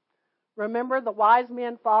star. Remember, the wise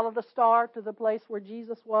men followed a star to the place where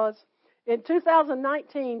Jesus was. In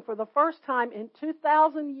 2019, for the first time in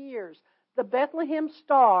 2,000 years, the Bethlehem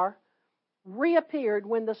star reappeared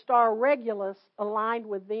when the star Regulus aligned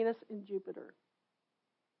with Venus and Jupiter.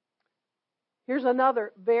 Here's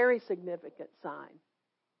another very significant sign.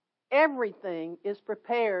 Everything is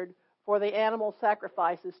prepared for the animal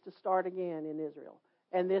sacrifices to start again in Israel.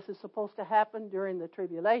 And this is supposed to happen during the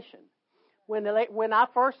tribulation. When I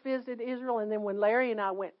first visited Israel, and then when Larry and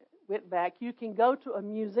I went back, you can go to a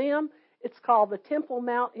museum. It's called the Temple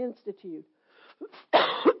Mount Institute.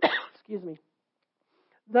 Excuse me.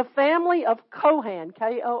 The family of Kohan,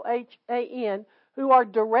 Kohan, who are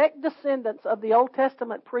direct descendants of the Old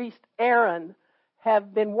Testament priest Aaron,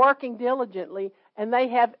 have been working diligently, and they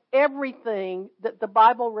have everything that the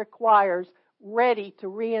Bible requires ready to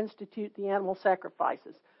reinstitute the animal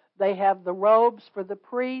sacrifices. They have the robes for the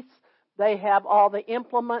priests. They have all the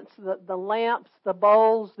implements, the lamps, the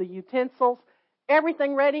bowls, the utensils,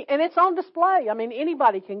 everything ready, and it's on display. I mean,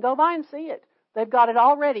 anybody can go by and see it. They've got it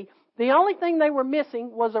all ready. The only thing they were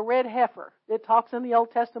missing was a red heifer. It talks in the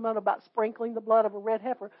Old Testament about sprinkling the blood of a red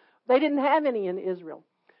heifer. They didn't have any in Israel.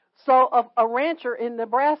 So a rancher in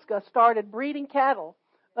Nebraska started breeding cattle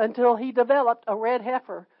until he developed a red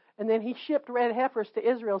heifer, and then he shipped red heifers to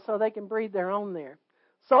Israel so they can breed their own there.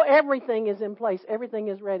 So everything is in place. Everything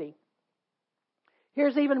is ready.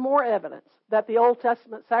 Here's even more evidence that the Old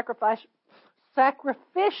Testament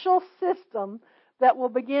sacrificial system that will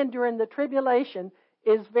begin during the tribulation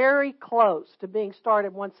is very close to being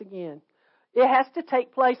started once again. It has to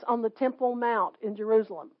take place on the Temple Mount in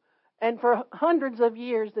Jerusalem. And for hundreds of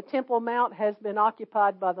years, the Temple Mount has been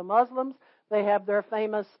occupied by the Muslims. They have their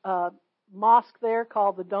famous mosque there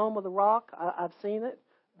called the Dome of the Rock. I've seen it,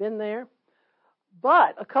 been there.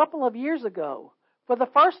 But a couple of years ago, for the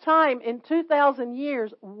first time in 2,000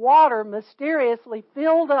 years, water mysteriously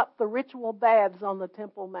filled up the ritual baths on the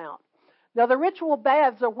Temple Mount. Now, the ritual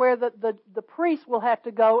baths are where the priests will have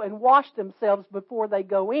to go and wash themselves before they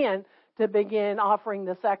go in to begin offering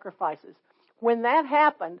the sacrifices. When that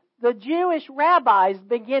happened, the Jewish rabbis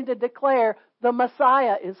began to declare the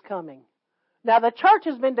Messiah is coming. Now, the church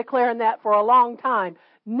has been declaring that for a long time.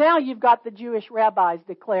 Now you've got the Jewish rabbis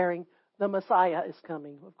declaring the Messiah is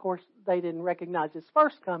coming. Of course, they didn't recognize his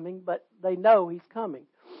first coming, but they know he's coming.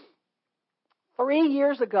 3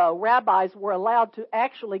 years ago, rabbis were allowed to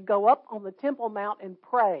actually go up on the Temple Mount and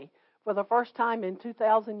pray for the first time in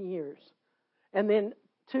 2,000 years. And then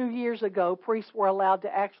 2 years ago, priests were allowed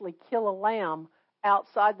to actually kill a lamb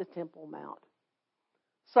outside the Temple Mount.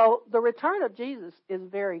 So the return of Jesus is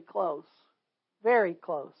very close. Very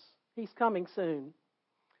close. He's coming soon.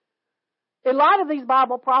 In light of these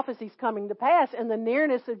Bible prophecies coming to pass and the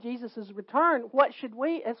nearness of Jesus' return, what should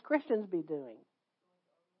we as Christians be doing?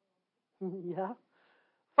 Yeah.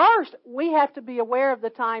 First, we have to be aware of the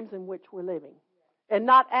times in which we're living and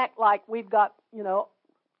not act like we've got,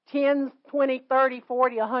 10, 20, 30,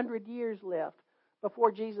 40, 100 years left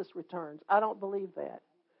before Jesus returns. I don't believe that.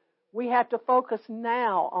 We have to focus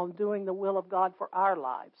now on doing the will of God for our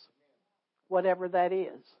lives, whatever that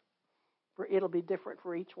is. For it'll be different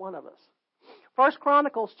for each one of us. 1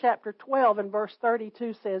 Chronicles chapter 12 and verse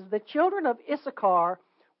 32 says, "The children of Issachar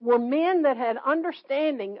were men that had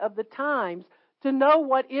understanding of the times to know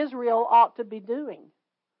what Israel ought to be doing."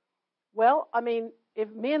 Well, if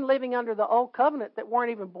men living under the old covenant that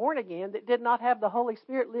weren't even born again, that did not have the Holy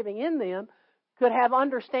Spirit living in them, could have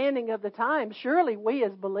understanding of the times, surely we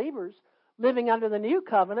as believers living under the new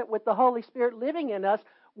covenant with the Holy Spirit living in us,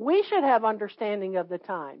 we should have understanding of the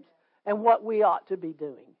times and what we ought to be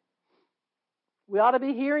doing. We ought to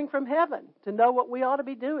be hearing from heaven to know what we ought to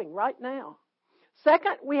be doing right now.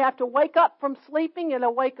 Second, we have to wake up from sleeping and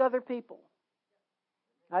awake other people.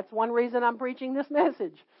 That's one reason I'm preaching this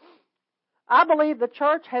message. I believe the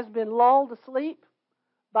church has been lulled to sleep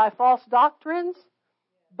by false doctrines,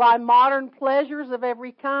 by modern pleasures of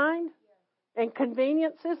every kind, and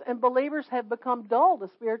conveniences, and believers have become dull to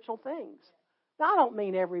spiritual things. Now, I don't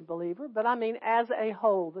mean every believer, but I mean as a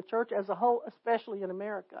whole, the church as a whole, especially in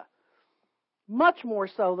America. Much more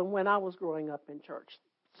so than when I was growing up in church.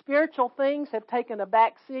 Spiritual things have taken a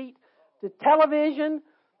back seat to television,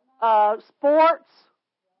 sports.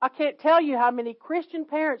 I can't tell you how many Christian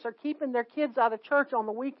parents are keeping their kids out of church on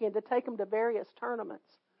the weekend to take them to various tournaments.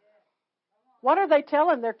 What are they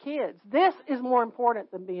telling their kids? This is more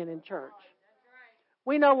important than being in church.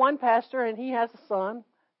 We know one pastor, and he has a son.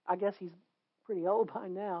 I guess he's pretty old by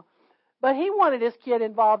now. But he wanted his kid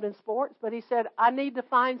involved in sports, but he said, I need to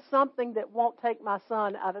find something that won't take my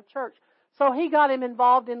son out of church. So he got him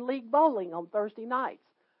involved in league bowling on Thursday nights.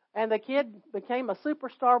 And the kid became a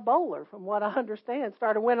superstar bowler, from what I understand,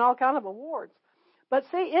 started winning all kinds of awards. But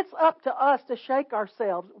see, it's up to us to shake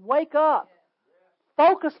ourselves, wake up,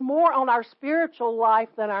 focus more on our spiritual life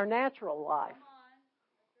than our natural life,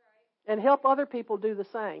 and help other people do the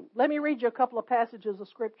same. Let me read you a couple of passages of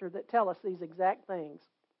Scripture that tell us these exact things.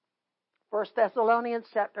 1 Thessalonians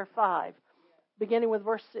chapter 5, beginning with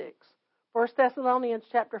verse 6. 1 Thessalonians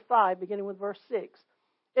chapter 5, beginning with verse 6.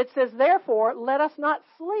 It says, therefore, let us not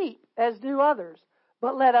sleep as do others,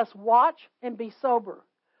 but let us watch and be sober.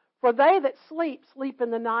 For they that sleep, sleep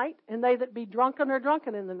in the night, and they that be drunken are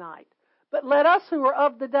drunken in the night. But let us who are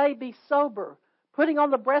of the day be sober, putting on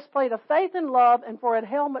the breastplate of faith and love, and for a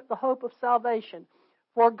helmet the hope of salvation.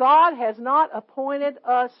 For God has not appointed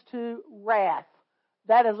us to wrath.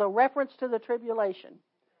 That is a reference to the tribulation.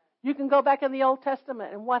 You can go back in the Old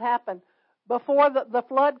Testament and what happened. Before the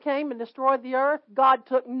flood came and destroyed the earth, God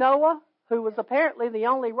took Noah, who was apparently the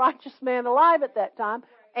only righteous man alive at that time,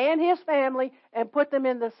 and his family, and put them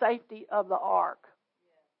in the safety of the ark.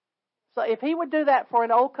 So if he would do that for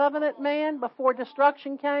an old covenant man before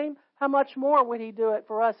destruction came, how much more would he do it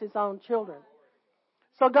for us, his own children?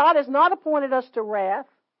 So God has not appointed us to wrath,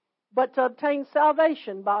 but to obtain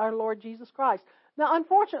salvation by our Lord Jesus Christ. Now,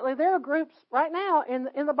 unfortunately, there are groups right now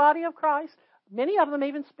in the body of Christ, many of them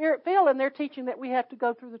even Spirit-filled, and they're teaching that we have to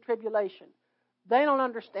go through the tribulation. They don't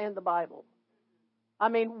understand the Bible. I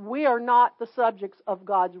mean, we are not the subjects of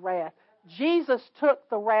God's wrath. Jesus took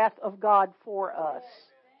the wrath of God for us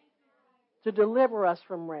to deliver us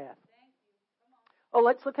from wrath. Oh,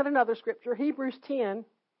 let's look at another scripture. Hebrews 10,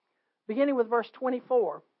 beginning with verse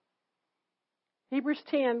 24. Hebrews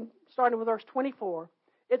 10, starting with verse 24.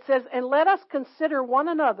 It says, and let us consider one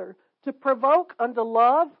another to provoke unto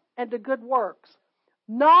love and to good works,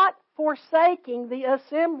 not forsaking the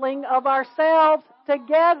assembling of ourselves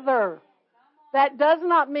together. That does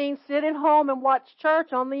not mean sit at home and watch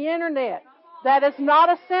church on the internet. That is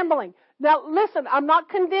not assembling. Now listen, I'm not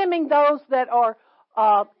condemning those that are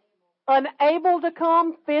unable to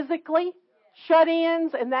come physically,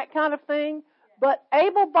 shut-ins and that kind of thing, but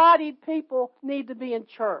able-bodied people need to be in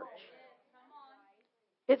church.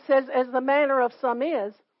 It says, as the manner of some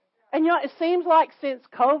is. And you know, it seems like since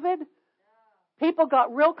COVID, people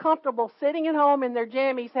got real comfortable sitting at home in their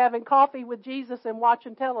jammies having coffee with Jesus and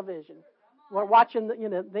watching television. Or watching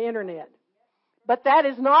the internet. But that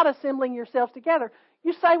is not assembling yourselves together.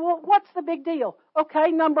 You say, well, what's the big deal?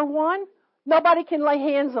 Okay, number one, nobody can lay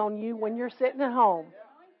hands on you when you're sitting at home.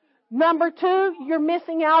 Number two, you're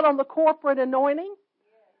missing out on the corporate anointing.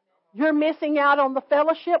 You're missing out on the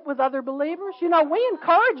fellowship with other believers. You know, we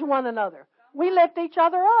encourage one another. We lift each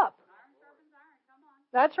other up.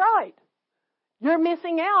 That's right. You're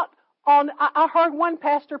missing out on, I heard one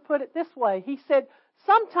pastor put it this way. He said,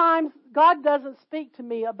 sometimes God doesn't speak to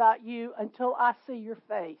me about you until I see your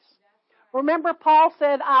face. Remember, Paul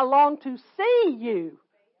said, I long to see you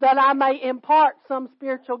that I may impart some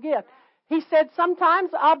spiritual gift. He said, sometimes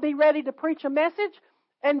I'll be ready to preach a message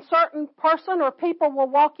and certain person or people will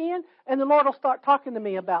walk in and the Lord will start talking to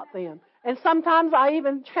me about them. And sometimes I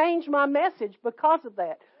even change my message because of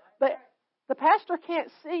that. But the pastor can't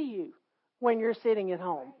see you when you're sitting at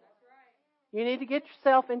home. You need to get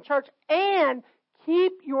yourself in church and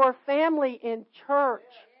keep your family in church.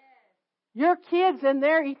 Your kids and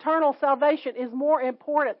their eternal salvation is more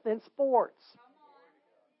important than sports.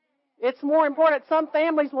 It's more important. Some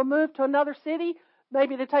families will move to another city,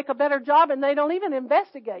 maybe to take a better job, and they don't even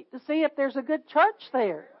investigate to see if there's a good church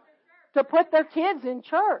there to put their kids in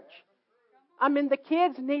church. I mean, the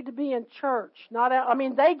kids need to be in church, not out. I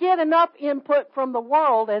mean, they get enough input from the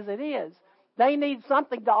world as it is. They need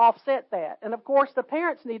something to offset that. And of course, the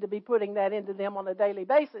parents need to be putting that into them on a daily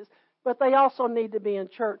basis, but they also need to be in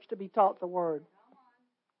church to be taught the Word.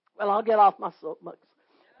 Well, I'll get off my soapbox.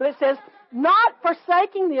 But it says, not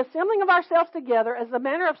forsaking the assembling of ourselves together as the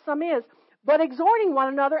manner of some is, but exhorting one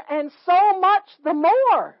another, and so much the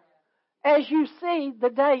more as you see the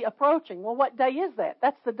day approaching. Well, what day is that?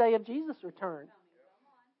 That's the day of Jesus' return.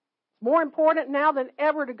 It's more important now than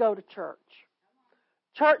ever to go to church.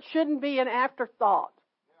 Church shouldn't be an afterthought.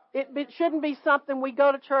 It shouldn't be something we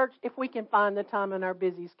go to church if we can find the time in our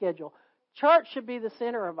busy schedule. Church should be the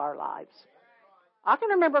center of our lives. I can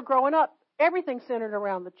remember growing up, everything centered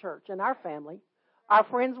around the church in our family. Our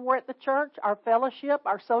friends were at the church, our fellowship,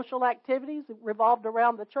 our social activities revolved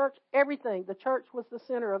around the church, everything. The church was the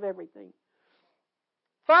center of everything.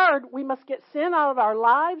 Third, we must get sin out of our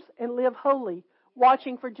lives and live holy,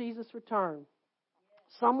 watching for Jesus' return.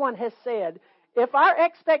 Someone has said, if our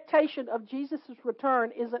expectation of Jesus'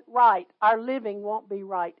 return isn't right, our living won't be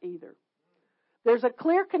right either. There's a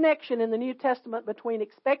clear connection in the New Testament between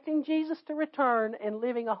expecting Jesus to return and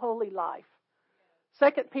living a holy life. 2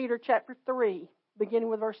 Peter chapter 3, beginning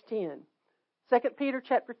with verse 10. 2 Peter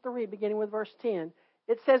chapter 3, beginning with verse 10.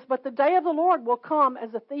 It says, but the day of the Lord will come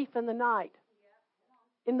as a thief in the night,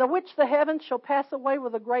 in the which the heavens shall pass away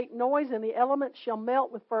with a great noise, and the elements shall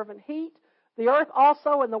melt with fervent heat. The earth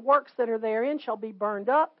also and the works that are therein shall be burned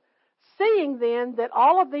up. Seeing then that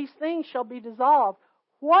all of these things shall be dissolved,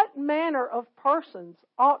 what manner of persons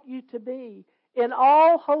ought you to be in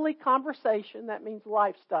all holy conversation, that means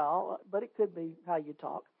lifestyle, but it could be how you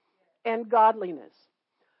talk, and godliness.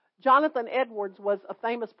 Jonathan Edwards was a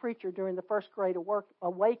famous preacher during the First Great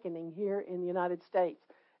Awakening here in the United States,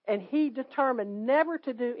 and he determined never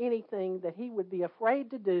to do anything that he would be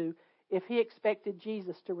afraid to do if he expected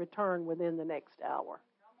Jesus to return within the next hour.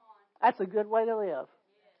 That's a good way to live.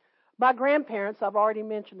 My grandparents, I've already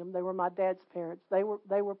mentioned them. They were my dad's parents. They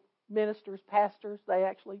were ministers, pastors. They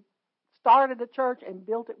actually started a church and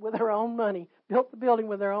built it with their own money, built the building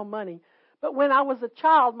with their own money. But when I was a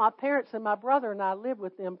child, my parents and my brother and I lived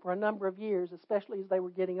with them for a number of years, especially as they were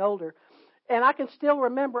getting older. And I can still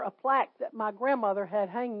remember a plaque that my grandmother had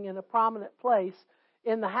hanging in a prominent place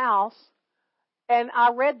in the house. And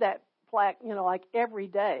I read that plaque, like every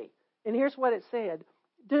day. And here's what it said.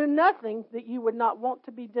 Do nothing that you would not want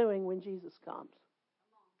to be doing when Jesus comes.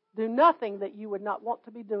 Do nothing that you would not want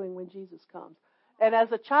to be doing when Jesus comes. And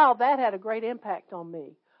as a child, that had a great impact on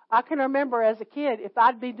me. I can remember as a kid, if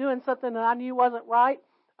I'd be doing something that I knew wasn't right,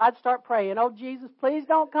 I'd start praying, oh, Jesus, please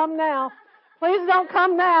don't come now. Please don't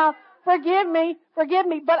come now. Forgive me. Forgive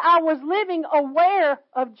me. But I was living aware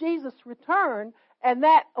of Jesus' return, and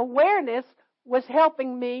that awareness was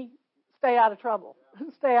helping me stay out of trouble,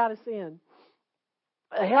 stay out of sin.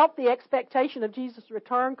 A healthy expectation of Jesus'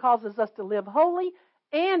 return causes us to live holy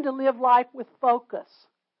and to live life with focus.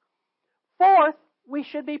 Fourth, we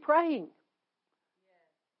should be praying.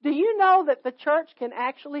 Do you know that the church can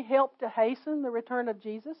actually help to hasten the return of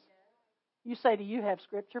Jesus? You say, do you have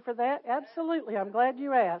scripture for that? Absolutely. I'm glad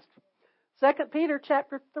you asked. 2 Peter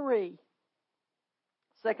chapter 3.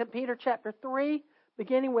 2 Peter chapter 3,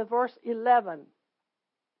 beginning with verse 11.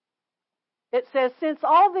 It says, since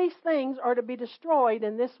all these things are to be destroyed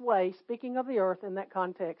in this way, speaking of the earth in that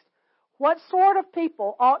context, what sort of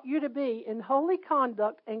people ought you to be in holy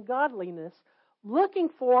conduct and godliness, looking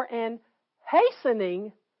for and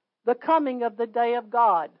hastening the coming of the day of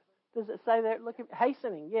God? Does it say there?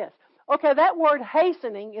 Hastening, yes. Okay, that word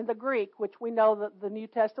hastening in the Greek, which we know that the New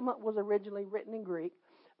Testament was originally written in Greek,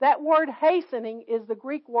 that word hastening is the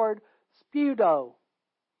Greek word spudo,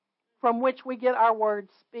 from which we get our word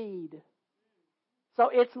speed. So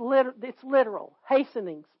it's literal,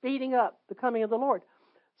 hastening, speeding up the coming of the Lord.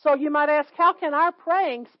 So you might ask, how can our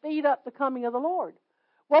praying speed up the coming of the Lord?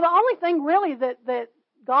 Well, the only thing really that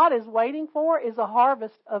God is waiting for is a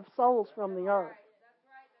harvest of souls from the earth.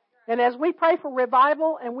 And as we pray for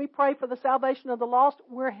revival and we pray for the salvation of the lost,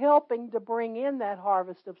 we're helping to bring in that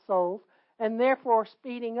harvest of souls and therefore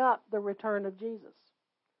speeding up the return of Jesus.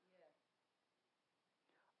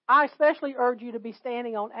 I especially urge you to be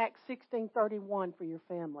standing on Acts 16:31 for your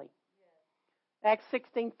family. Acts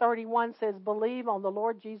 16:31 says, believe on the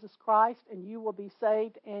Lord Jesus Christ and you will be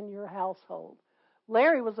saved and your household.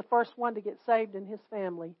 Larry was the first one to get saved in his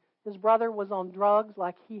family. His brother was on drugs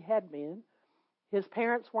like he had been. His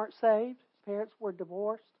parents weren't saved. His parents were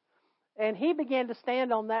divorced. And he began to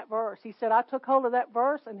stand on that verse. He said, I took hold of that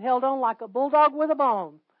verse and held on like a bulldog with a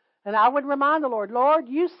bone. And I would remind the Lord, Lord,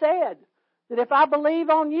 you said that if I believe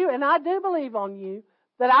on you, and I do believe on you,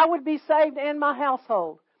 that I would be saved and my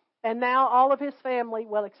household. And now all of his family,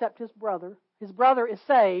 well, except his brother is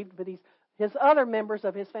saved, but his other members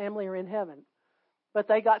of his family are in heaven. But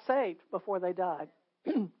they got saved before they died.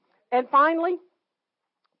 And finally,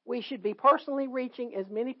 we should be personally reaching as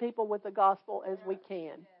many people with the gospel as we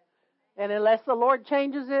can. And unless the Lord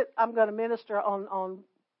changes it, I'm going to minister on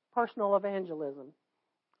personal evangelism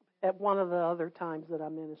at one of the other times that I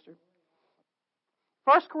minister.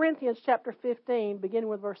 1 Corinthians chapter 15, beginning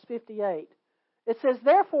with verse 58. It says,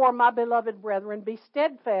 "Therefore, my beloved brethren, be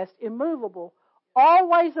steadfast, immovable,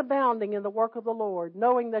 always abounding in the work of the Lord,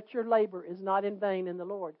 knowing that your labor is not in vain in the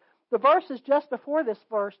Lord." The verses just before this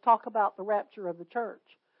verse talk about the rapture of the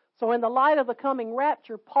church. So in the light of the coming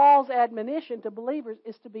rapture, Paul's admonition to believers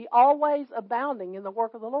is to be always abounding in the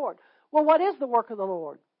work of the Lord. Well, what is the work of the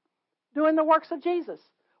Lord? Doing the works of Jesus.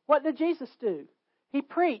 What did Jesus do? He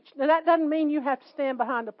preached. Now, that doesn't mean you have to stand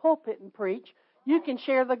behind a pulpit and preach. You can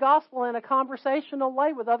share the gospel in a conversational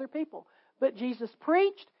way with other people. But Jesus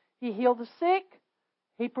preached. He healed the sick.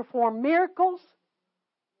 He performed miracles.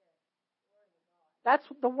 That's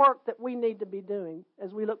the work that we need to be doing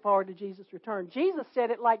as we look forward to Jesus' return. Jesus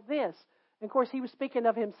said it like this. And of course, he was speaking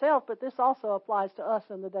of himself, but this also applies to us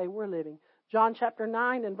in the day we're living. John chapter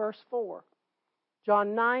 9 and verse 4.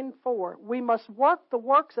 John 9:4. "We must work the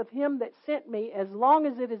works of him that sent me as long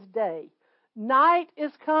as it is day. Night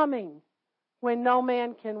is coming when no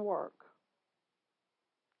man can work."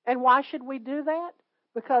 And why should we do that?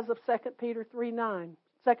 Because of 2 Peter 3:9.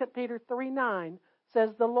 2 Peter 3:9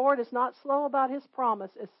 says, "The Lord is not slow about his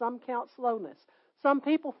promise, as some count slowness." Some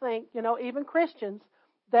people think, even Christians,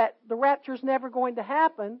 that the rapture is never going to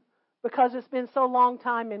happen because it's been so long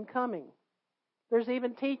time in coming. There's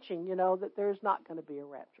even teaching, that there's not going to be a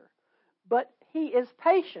rapture. But he is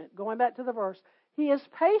patient, going back to the verse, he is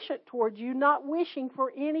patient towards you, not wishing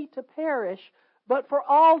for any to perish, but for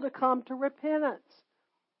all to come to repentance.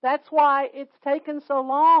 That's why it's taken so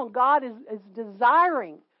long. God is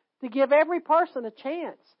desiring to give every person a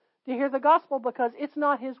chance to hear the gospel because it's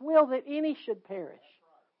not his will that any should perish.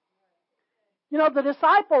 The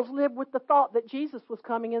disciples lived with the thought that Jesus was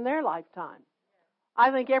coming in their lifetime. I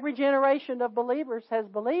think every generation of believers has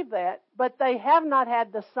believed that, but they have not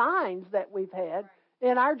had the signs that we've had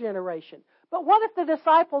in our generation. But what if the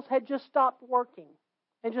disciples had just stopped working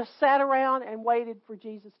and just sat around and waited for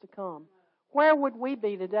Jesus to come? Where would we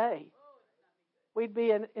be today? We'd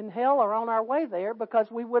be in hell or on our way there because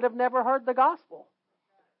we would have never heard the gospel.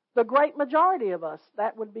 The great majority of us,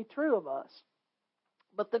 that would be true of us.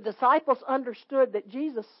 But the disciples understood that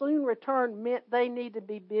Jesus' soon return meant they need to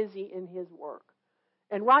be busy in his work.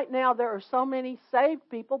 And right now there are so many saved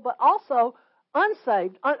people, but also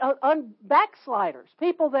unsaved, backsliders,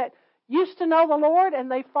 people that used to know the Lord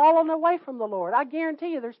and they've fallen away from the Lord. I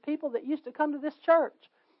guarantee you there's people that used to come to this church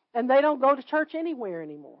and they don't go to church anywhere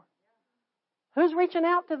anymore. Who's reaching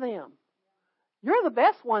out to them? You're the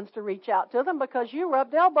best ones to reach out to them because you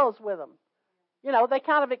rubbed elbows with them. They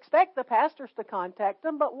kind of expect the pastors to contact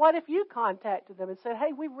them, but what if you contacted them and said,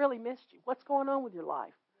 "Hey, we really missed you. What's going on with your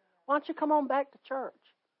life? Why don't you come on back to church?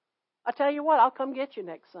 I tell you what, I'll come get you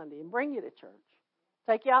next Sunday and bring you to church.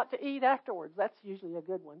 Take you out to eat afterwards." That's usually a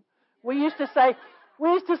good one. We used to say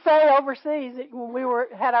overseas when we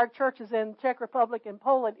had our churches in Czech Republic and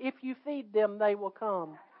Poland, "If you feed them, they will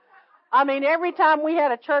come." I mean, every time we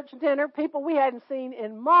had a church dinner, people we hadn't seen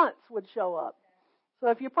in months would show up. So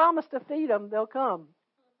if you promise to feed them, they'll come.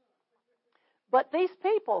 But these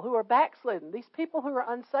people who are backslidden, these people who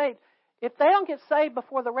are unsaved, if they don't get saved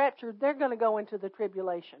before the rapture, they're going to go into the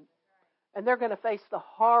tribulation. And they're going to face the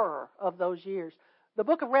horror of those years. The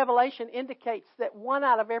book of Revelation indicates that 1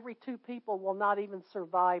 out of every 2 people will not even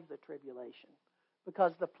survive the tribulation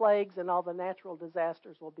because the plagues and all the natural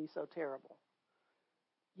disasters will be so terrible.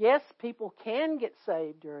 Yes, people can get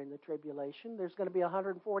saved during the tribulation. There's going to be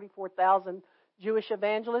 144,000 Jewish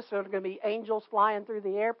evangelists. There's going to be angels flying through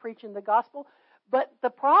the air preaching the gospel. But the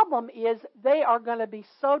problem is they are going to be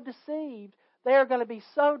so deceived. They are going to be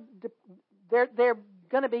they're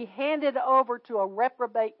going to be handed over to a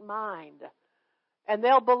reprobate mind. And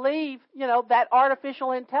they'll believe, that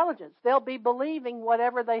artificial intelligence. They'll be believing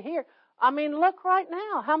whatever they hear. I mean, look right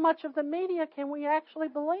now. How much of the media can we actually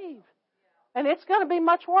believe? And it's going to be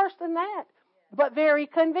much worse than that, but very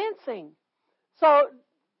convincing. So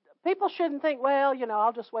people shouldn't think, well,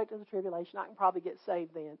 I'll just wait till the tribulation. I can probably get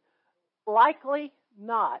saved then. Likely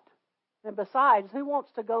not. And besides, who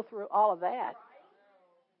wants to go through all of that?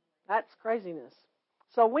 That's craziness.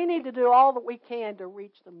 So we need to do all that we can to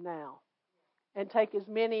reach them now and take as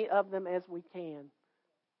many of them as we can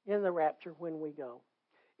in the rapture when we go.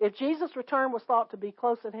 If Jesus' return was thought to be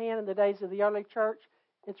close at hand in the days of the early church,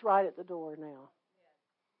 It's right at the door now.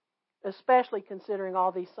 Especially considering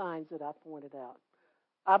all these signs that I pointed out.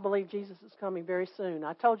 I believe Jesus is coming very soon.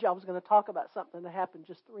 I told you I was going to talk about something that happened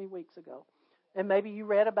just 3 weeks ago. And maybe you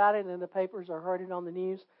read about it in the papers or heard it on the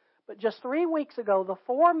news. But just 3 weeks ago, the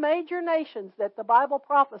 4 major nations that the Bible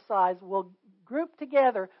prophesies will group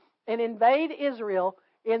together and invade Israel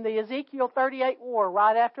in the Ezekiel 38 war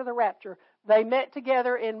right after the rapture. They met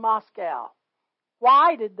together in Moscow.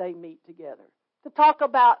 Why did they meet together? To talk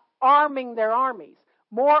about arming their armies.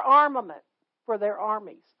 More armament for their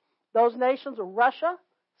armies. Those nations are Russia,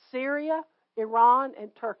 Syria, Iran,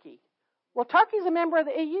 and Turkey. Well, Turkey's a member of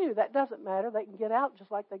the EU. That doesn't matter. They can get out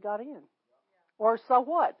just like they got in. Or so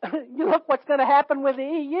what? You look what's going to happen with the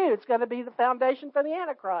EU. It's going to be the foundation for the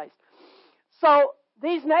Antichrist. So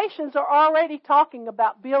these nations are already talking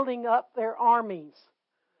about building up their armies.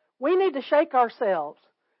 We need to shake ourselves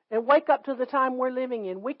and wake up to the time we're living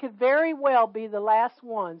in. We could very well be the last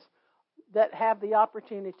ones that have the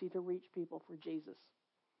opportunity to reach people for Jesus.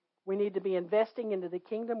 We need to be investing into the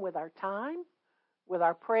kingdom with our time, with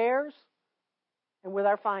our prayers, and with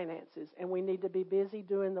our finances. And we need to be busy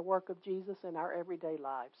doing the work of Jesus in our everyday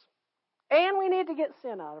lives. And we need to get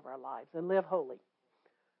sin out of our lives and live holy.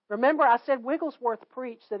 Remember, I said Wigglesworth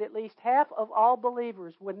preached that at least half of all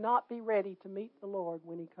believers would not be ready to meet the Lord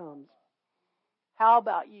when He comes. How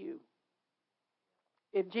about you?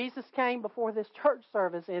 If Jesus came before this church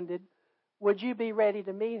service ended, would you be ready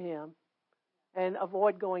to meet Him and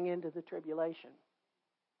avoid going into the tribulation?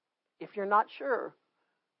 If you're not sure,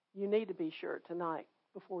 you need to be sure tonight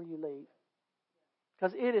before you leave.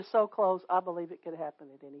 Because it is so close, I believe it could happen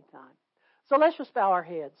at any time. So let's just bow our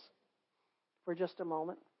heads for just a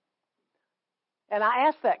moment. And I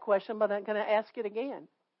asked that question, but I'm going to ask it again.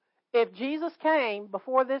 If Jesus came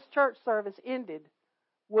before this church service ended,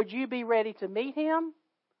 would you be ready to meet Him?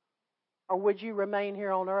 Or would you remain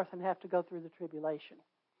here on earth and have to go through the tribulation?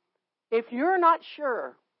 If you're not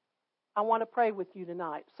sure, I want to pray with you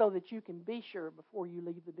tonight so that you can be sure before you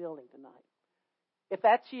leave the building tonight. If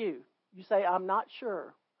that's you, you say, I'm not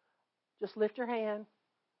sure. Just lift your hand.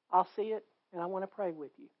 I'll see it, and I want to pray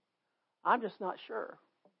with you. I'm just not sure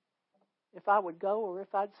if I would go or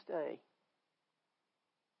if I'd stay.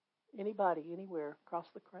 Anybody, anywhere, across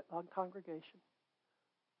the congregation.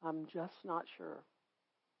 I'm just not sure.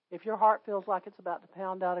 If your heart feels like it's about to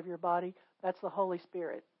pound out of your body, that's the Holy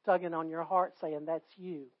Spirit tugging on your heart saying, that's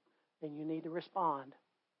you, and you need to respond.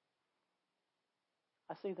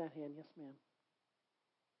 I see that hand. Yes, ma'am.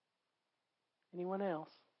 Anyone else?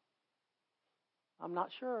 I'm not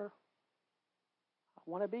sure. I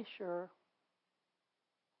want to be sure.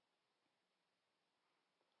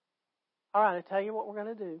 All right, I'll tell you what we're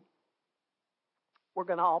going to do. We're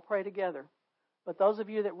going to all pray together. But those of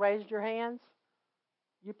you that raised your hands,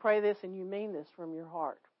 you pray this and you mean this from your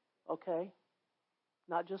heart, okay?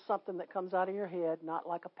 Not just something that comes out of your head, not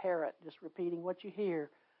like a parrot just repeating what you hear.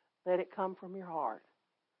 Let it come from your heart.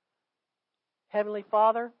 Heavenly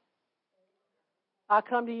Father, I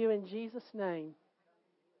come to you in Jesus' name.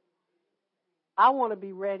 I want to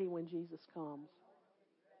be ready when Jesus comes.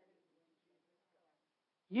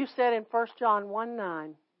 You said in 1 John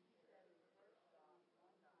 1:9,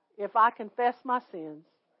 if I confess my sins,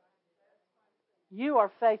 you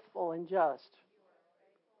are faithful and just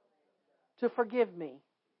to forgive me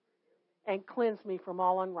and cleanse me from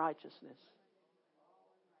all unrighteousness.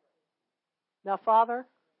 Now, Father,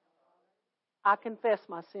 I confess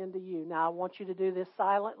my sin to you. Now, I want you to do this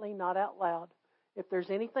silently, not out loud. If there's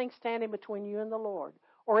anything standing between you and the Lord,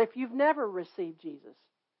 or if you've never received Jesus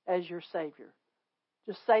as your Savior,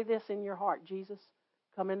 just say this in your heart. Jesus,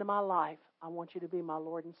 come into my life. I want you to be my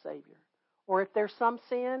Lord and Savior. Or if there's some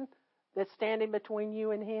sin that's standing between you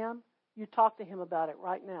and Him, you talk to Him about it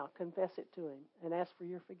right now. Confess it to Him and ask for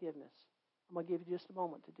your forgiveness. I'm going to give you just a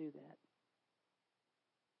moment to do that.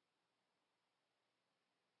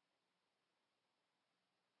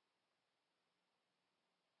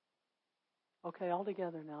 Okay, all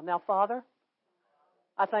together now. Now, Father,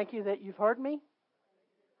 I thank you that you've heard me.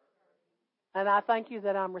 And I thank you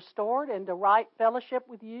that I'm restored into right fellowship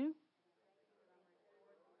with you.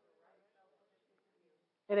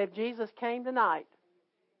 And if Jesus came tonight,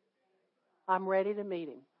 I'm ready to meet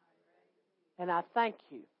Him. And I thank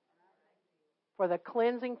you for the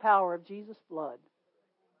cleansing power of Jesus' blood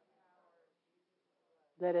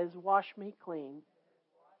that has washed me clean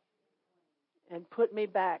and put me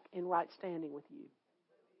back in right standing with you.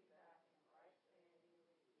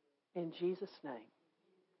 In Jesus' name.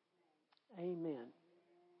 Amen.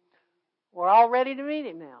 We're all ready to meet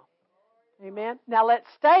Him now. Amen. Now let's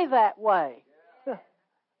stay that way.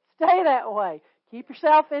 Stay that way. Keep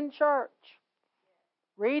yourself in church.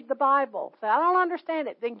 Read the Bible. Say, I don't understand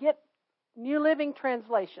it. Then get New Living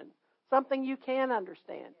Translation, something you can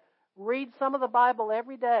understand. Read some of the Bible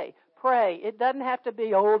every day. Pray. It doesn't have to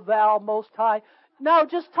be, oh, thou most high. No,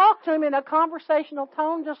 just talk to him in a conversational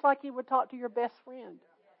tone just like you would talk to your best friend.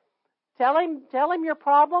 Tell him your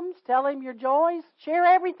problems. Tell him your joys. Share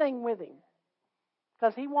everything with him.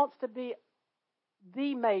 Because he wants to be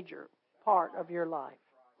the major part of your life.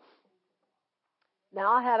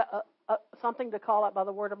 Now, I had something to call out by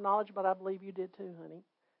the word of knowledge, but I believe you did too, honey.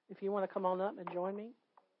 If you want to come on up and join me.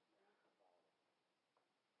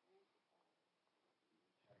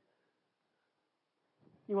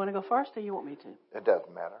 You want to go first or you want me to? It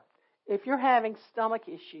doesn't matter. If you're having stomach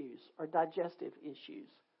issues or digestive issues,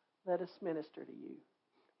 let us minister to you.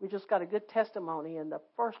 We just got a good testimony in the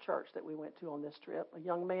first church that we went to on this trip. A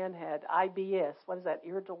young man had IBS. What is that?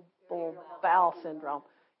 Irritable bowel syndrome.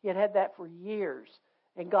 He had had that for years.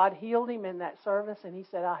 And God healed him in that service. And he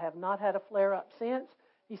said, I have not had a flare-up since.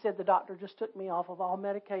 He said, the doctor just took me off of all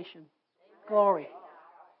medication. Glory.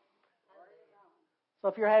 So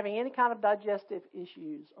if you're having any kind of digestive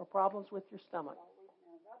issues or problems with your stomach.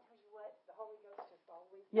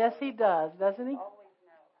 Yes, he does, doesn't he?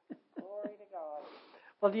 Glory to God.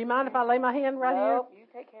 Well, do you mind if I lay my hand right here? Nope, you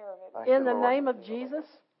take care of it. Thank In you, the Lord. name of Jesus,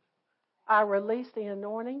 I release the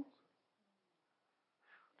anointing to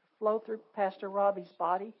flow through Pastor Robbie's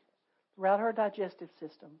body, throughout her digestive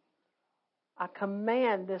system. I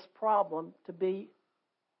command this problem to be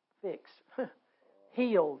fixed,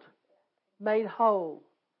 healed, made whole.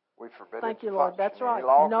 We forbid Thank it to you, Lord. function That's right. any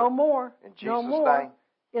longer. No more. In Jesus' No more. name.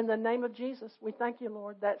 In the name of Jesus, we thank you,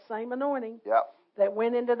 Lord. That same anointing Yep. that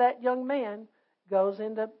went into that young man goes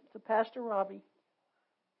into Pastor Robbie.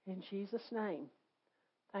 In Jesus' name.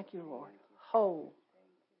 Thank you, Lord. Whole.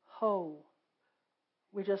 Whole.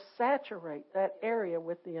 We just saturate that area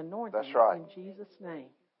with the anointing. That's right. In Jesus' name.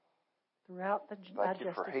 Throughout the Thank you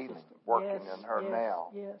digestive for healing system. working Yes, in her yes, now.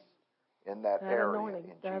 Yes. In that, That area. anointing.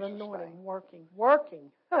 In That Jesus' anointing name. working.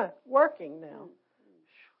 Working. Working now.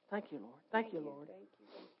 Thank you, Lord. Thank you, Lord.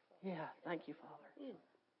 Yeah. Thank you, Father.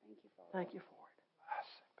 Thank you for it.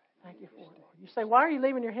 Thank you for it, Lord. You say, why are you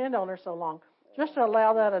leaving your hand on her so long? Just to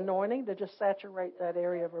allow that anointing to just saturate that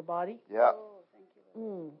area of her body. Yep.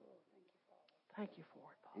 Thank you for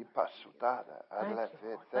it, Y Father. pasutada, Thank you,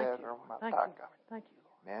 Lord. Thank you, Lord. Thank you, Lord. Thank you,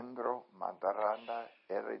 Lord. Membro mandaranda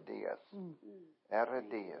eredias.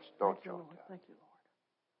 Eredias Thank you, Lord. dochota. Thank you, Lord.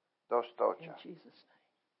 Dos In docha. Jesus' name.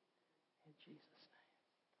 In Jesus' name.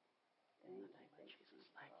 In the name of Jesus.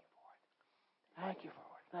 Thank you for it. Thank you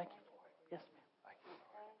for it. Thank you for it. Yes, ma'am. Thank you,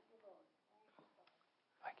 Lord.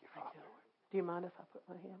 Thank you, Thank Father. you, Lord. Do you mind if I put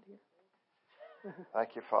my hand here?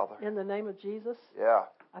 Thank you, Father. In the name of Jesus, Yeah.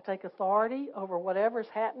 I take authority over whatever's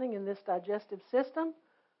happening in this digestive system.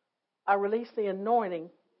 I release the anointing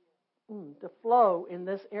to flow in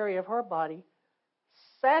this area of her body,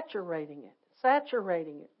 saturating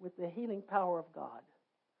it with the healing power of God.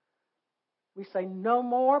 We say no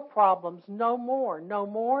more problems, no more, no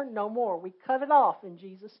more, no more. We cut it off in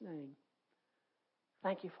Jesus' name.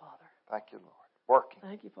 Thank you, Father. Thank you, Lord. Working.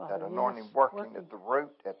 Thank you, Father. That anointing Yes, working at the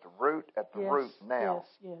root, at the root, at the yes, root now.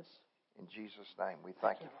 Yes, yes. In Jesus' name, we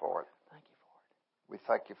thank you for it. Thank you for it. We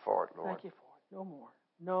thank you for it, Lord. Thank you for it. No more.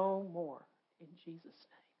 No more. In Jesus'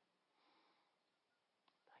 name.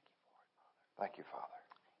 Thank you, Father.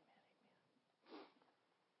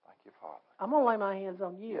 Thank you, Father. I'm going to lay my hands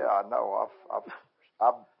on you. Yeah, I know.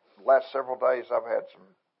 I've last several days I've had some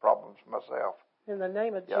problems myself. In the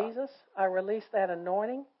name of Yeah. Jesus, I release that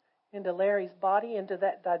anointing into Larry's body, into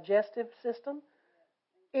that digestive system.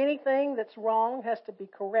 Anything that's wrong has to be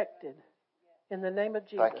corrected. In the name of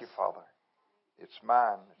Jesus. Thank you, Father. It's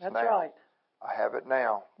mine. It's That's now. right. I have it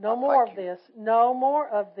now. No I more thank of you. this. No more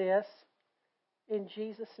of this. In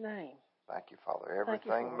Jesus' name. Thank you, Father. Thank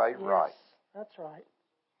you Everything for it. made Yes, right. that's right.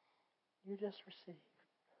 You just receive.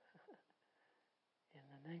 In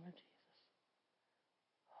the name of Jesus.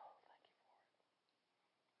 Oh, thank you for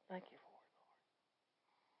it. Thank you for it,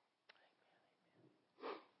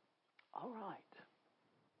 Lord. Amen. All right.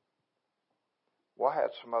 Well, I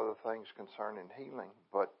had some other things concerning healing,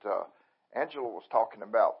 but Angela was talking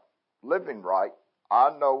about living right.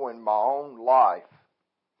 I know in my own life,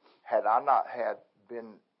 had I not had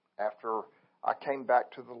been, after I came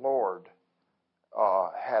back to the Lord,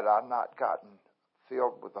 had I not gotten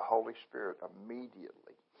filled with the Holy Spirit immediately,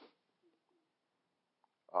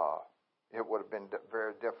 it would have been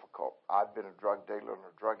very difficult. I'd been a drug dealer and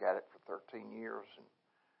a drug addict for 13 years, and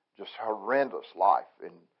just horrendous life.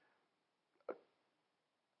 And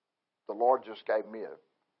the Lord just gave me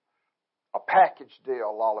a package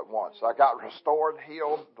deal all at once. I got restored,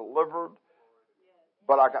 healed, delivered,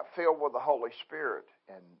 But I got filled with the Holy Spirit,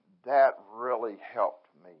 and that really helped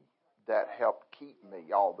me. That helped keep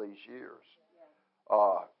me all these years.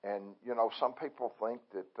 And, some people think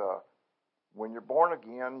that when you're born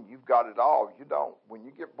again, you've got it all. You don't. When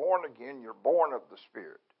you get born again, you're born of the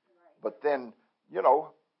Spirit. But then,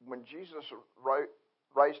 when Jesus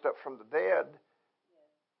raised up from the dead,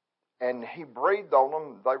 and He breathed on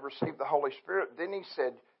them, they received the Holy Spirit. Then He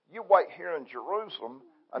said, you wait here in Jerusalem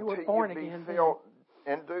until you be filled,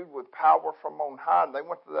 endued with power from on high. And they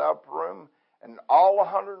went to the upper room, and all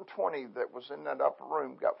 120 that was in that upper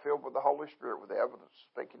room got filled with the Holy Spirit with the evidence of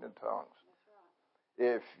speaking in tongues.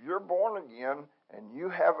 If you're born again and you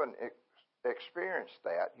haven't experienced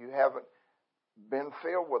that, you haven't been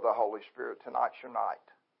filled with the Holy Spirit, tonight's your night.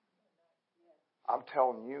 I'm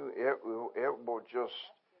telling you, it will just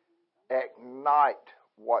ignite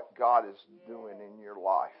what God is doing in your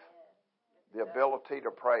life. The ability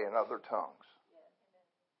to pray in other tongues.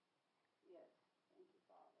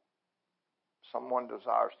 Someone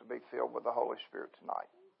desires to be filled with the Holy Spirit tonight.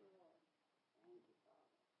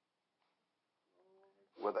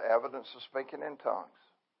 With the evidence of speaking in tongues.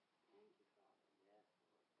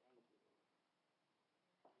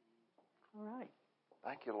 All right.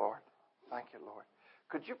 Thank you, Lord. Thank you, Lord.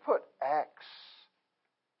 Could you put Acts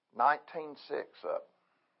 19:6 up?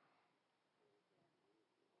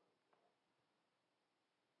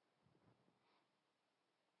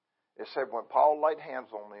 It said when Paul laid hands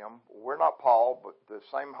on them, we're not Paul, but the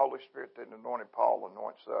same Holy Spirit that anointed Paul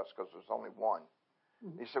anoints us because there's only one.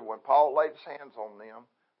 Mm-hmm. He said when Paul laid his hands on them,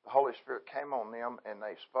 the Holy Spirit came on them and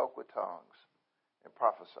they spoke with tongues and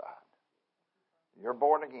prophesied. You're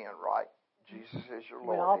born again, right? Jesus is your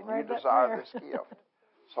Lord, and you desire this gift.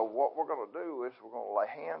 So what we're going to do is we're going to lay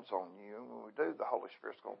hands on you, and when we do, the Holy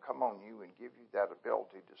Spirit's going to come on you and give you that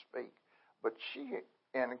ability to speak. But she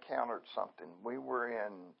encountered something. We were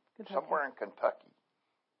in somewhere in Kentucky.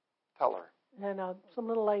 Tell her. And some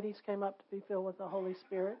little ladies came up to be filled with the Holy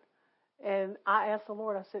Spirit. And I asked the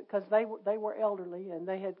Lord, I said, because they were elderly and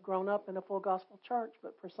they had grown up in a full gospel church,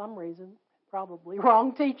 but for some reason, probably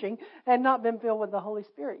wrong teaching, had not been filled with the Holy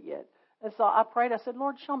Spirit yet. And so I prayed, I said,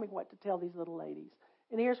 Lord, show me what to tell these little ladies.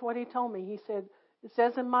 And here's what He told me. He said, it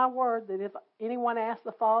says in my word that if anyone asks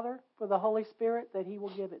the Father for the Holy Spirit, that He will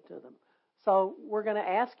give it to them. So we're going to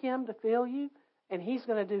ask Him to fill you, and He's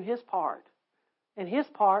going to do His part. And His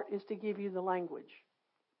part is to give you the language.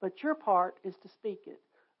 But your part is to speak it.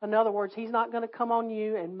 In other words, He's not going to come on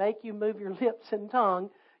you and make you move your lips and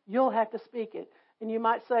tongue. You'll have to speak it. And you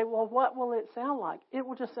might say, well, what will it sound like? It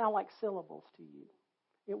will just sound like syllables to you.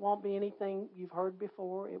 It won't be anything you've heard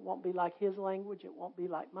before. It won't be like His language. It won't be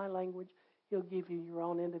like my language. He'll give you your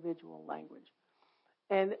own individual language.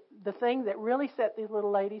 And the thing that really set these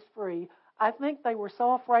little ladies free, I think they were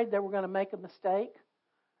so afraid they were going to make a mistake.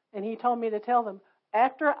 And He told me to tell them,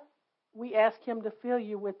 after we ask Him to fill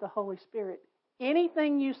you with the Holy Spirit,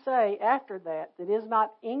 anything you say after that is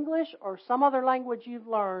not English or some other language you've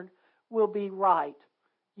learned will be right.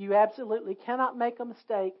 You absolutely cannot make a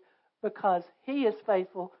mistake because He is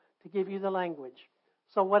faithful to give you the language.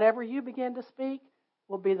 So whatever you begin to speak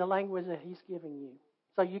will be the language that He's giving you.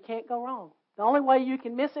 So you can't go wrong. The only way you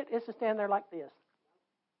can miss it is to stand there like this.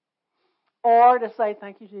 Or to say,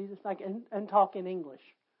 thank you, Jesus, and talk in English.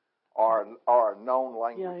 Or a known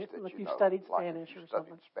language like that you know. Studied like Spanish you or studied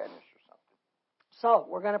something. Spanish or something. So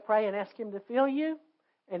we're going to pray and ask Him to fill you,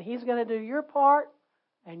 and He's going to do your part,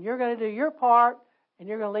 and you're going to do your part, and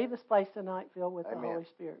you're going to leave this place tonight filled with Amen. the Holy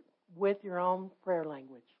Spirit, with your own prayer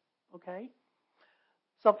language. Okay?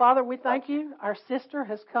 So, Father, we thank you. Our sister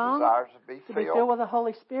has come to be filled with the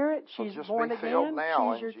Holy Spirit. She's born again.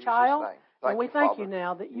 She's your child. And we thank you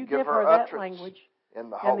now that you give her that language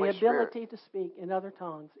and the ability to speak in other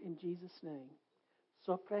tongues in Jesus' name.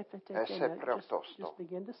 So just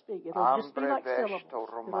begin to speak. It'll just be like syllables.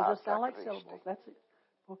 It'll just sound like syllables. That's it.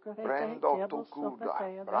 Prendo tu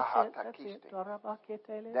cuda, brahatakiste.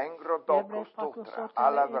 Dengro docus tutra,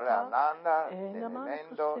 alavrananda,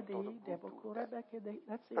 nenendo tutura.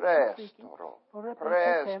 Prestoro,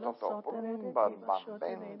 presto, bum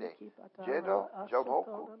bambende. Jedo,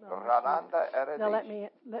 jodoku, rananda eredi. Now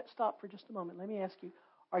let's stop for just a moment. Let me ask you,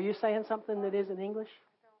 are you saying something that isn't English?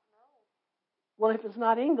 Well, if it's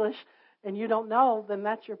not English and you don't know, then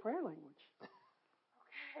that's your prayer language.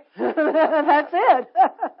 That's it.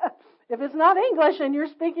 If it's not English and you're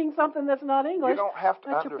speaking something that's not English, you don't have to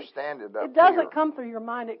understand it. It doesn't come through your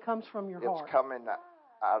mind; it comes from your heart. It's coming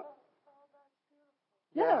out.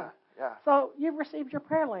 Yeah. So you've received your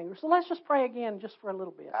prayer language. So let's just pray again, just for a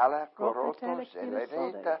little bit.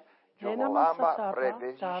 Jomolama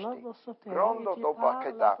prevesiste. Grondo do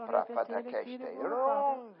bakeda prafatakeste.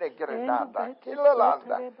 Ronde gredanda.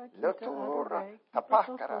 Kilalanda. Letura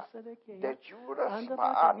tapakara. De juras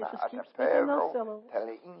maana atapero.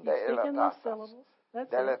 Teleinde elatatas.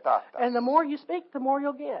 That's it. And the more you speak, the more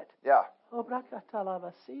you'll get. Yeah.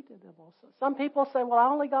 Some people say, well, I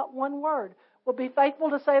only got one word. Well, be faithful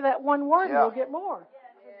to say that one word and you'll get more.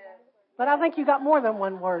 But I think you got more than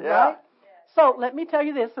one word, right? So let me tell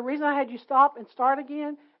you this. The reason I had you stop and start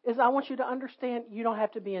again is I want you to understand you don't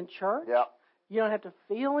have to be in church. Yeah. You don't have to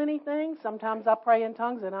feel anything. Sometimes I pray in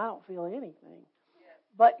tongues and I don't feel anything.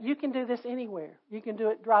 But you can do this anywhere. You can do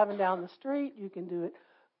it driving down the street. You can do it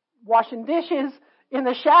washing dishes, in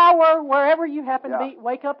the shower, wherever you happen to be.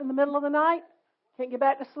 Wake up in the middle of the night, can't get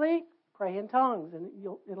back to sleep, pray in tongues, and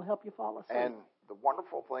it'll help you fall asleep. And the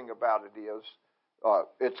wonderful thing about it is,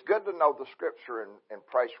 it's good to know the Scripture and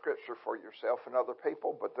pray Scripture for yourself and other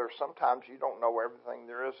people, but there's sometimes you don't know everything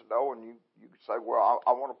there is to know, and you say, well,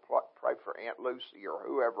 I want to pray for Aunt Lucy or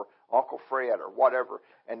whoever, Uncle Fred or whatever.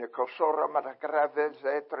 And the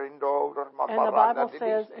Bible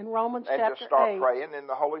says in Romans chapter 8, and just start praying in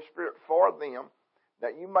the Holy Spirit for them.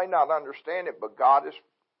 That you may not understand it, but God is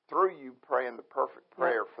through you praying the perfect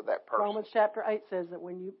prayer for that person. Romans chapter 8 says that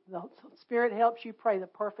when the Spirit helps you pray the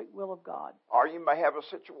perfect will of God. Or you may have a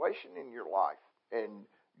situation in your life and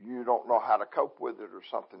you don't know how to cope with it or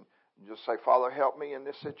something. You just say, Father, help me in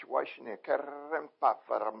this situation.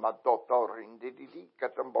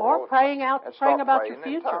 Or praying about your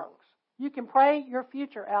future. You can pray your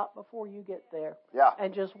future out before you get there. Yeah.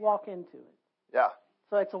 And just walk into it. Yeah.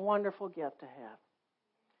 So it's a wonderful gift to have.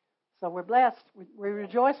 So we're blessed. We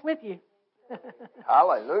rejoice with you.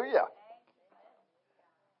 Hallelujah.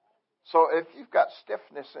 So if you've got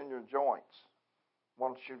stiffness in your joints, why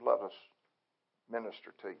don't you let us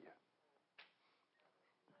minister to you?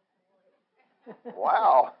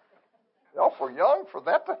 Wow. Y'all young for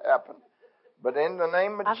that to happen. But in the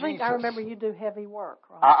name of Jesus. I think I remember you do heavy work,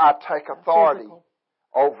 right? I take authority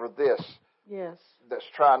over this. Yes. That's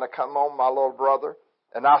trying to come on my little brother.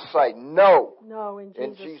 And I say no. No, in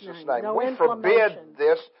Jesus' name. No we forbid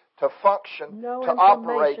this to function, to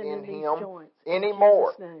operate in him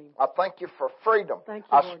anymore. I thank you for freedom. Thank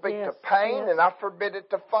you, I Lord. speak to pain and I forbid it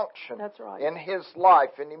to function in his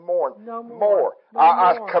life anymore. No more.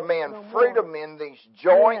 I command freedom in these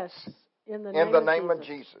joints in the name of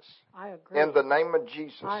Jesus. I agree. In the name of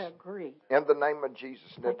Jesus. I agree. In the name of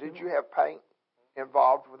Jesus. Now, did you have pain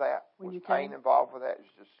involved with that? Was pain involved with that?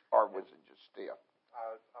 Or was it just stiff?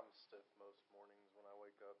 I'm stiff most mornings when I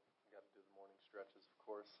wake up. Got to do the morning stretches, of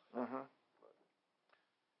course. Mm-hmm.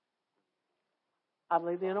 I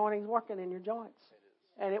believe the anointing's working in your joints.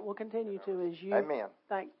 And it will continue to as you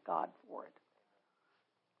thank God for it.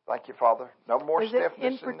 Thank you, Father. No more stiffness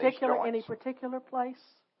in these joints. Any particular place?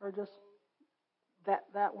 Or just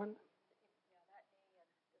that one?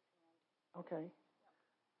 Okay.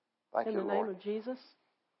 Thank you, Lord. In the name of Jesus,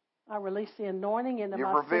 I release the anointing into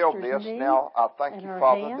my sister's knee. You've revealed this. Now, I thank you,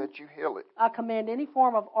 Father, that you heal it. I command any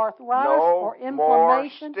form of arthritis or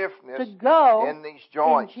inflammation to go in these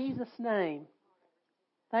joints. In Jesus' name.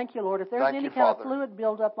 Thank you, Lord. If there's any kind of fluid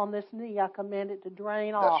buildup on this knee, I command it to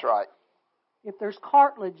drain off. That's right. If there's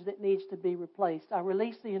cartilage that needs to be replaced, I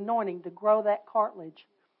release the anointing to grow that cartilage.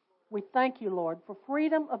 We thank you, Lord, for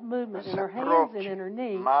freedom of movement in her hands and in her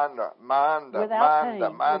knee without pain,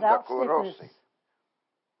 without stiffness.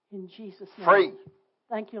 In Jesus' name. Free.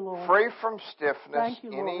 Thank you, Lord. Free from stiffness. Thank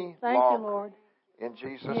you, Lord. Thank you, Lord. In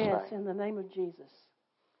Jesus' name. Yes, in the name of Jesus.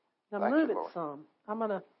 Now move it some. I'm going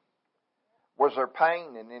to. Was there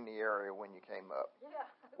pain in any area when you came up? Yeah.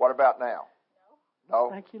 What about now? No.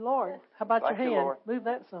 Thank you, Lord. How about your hand? Lord. Move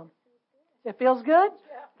that some. It feels good?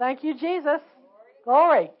 Yeah. Thank you, Jesus.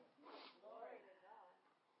 Glory.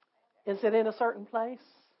 Is it in a certain place?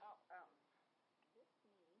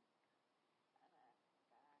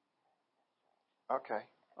 Okay.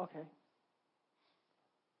 Okay.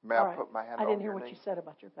 May I put my hand on your knee? I didn't hear what you said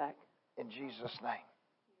about your back. In Jesus' name.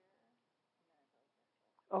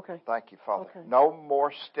 Okay. Thank you, Father. Okay. No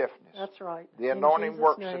more stiffness. That's right. The anointing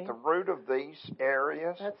works at the root of these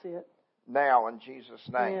areas. That's it. Now, in Jesus'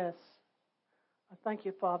 name. Yes. I thank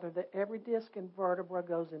you, Father, that every disc and vertebra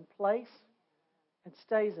goes in place and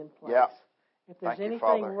stays in place. Yeah. If there's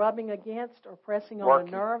anything rubbing against or pressing on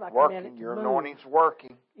a nerve, I command it to move. Your anointing's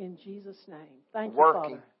working. In Jesus' name. Thank you,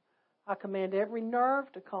 Father. I command every nerve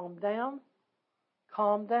to calm down.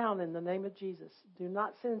 Calm down in the name of Jesus. Do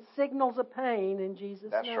not send signals of pain in Jesus'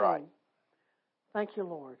 name. That's right. Thank you,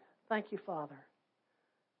 Lord. Thank you, Father.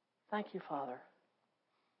 Thank you, Father.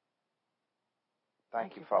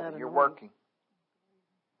 Thank you, Father. You're working.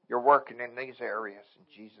 you're working in these areas in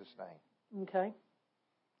Jesus' name. Okay.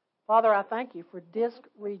 Father, I thank you for disc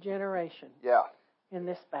regeneration. Yeah. In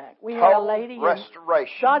this back. We had a lady in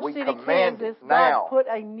restoration. Dodge We City, command Kansas. it now God put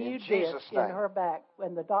a new in disc Jesus' in name. her back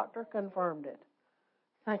when the doctor confirmed it.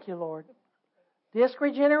 Thank you, Lord. Disc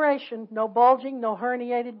regeneration, no bulging, no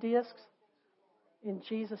herniated discs. In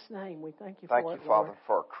Jesus' name, we thank you for it, Thank you, Lord. Father,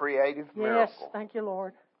 for a creative Yes, miracle. thank you,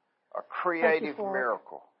 Lord. A creative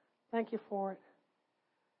miracle. Thank you for it.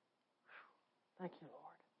 Thank you, Lord.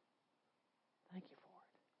 Thank you for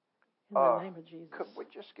it. In the name of Jesus. Could we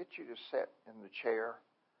just get you to sit in the chair,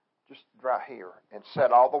 just right here, and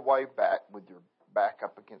sit all the way back with your back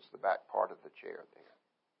up against the back part of the chair there?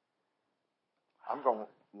 I'm going to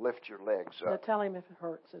lift your legs up. Now tell him if it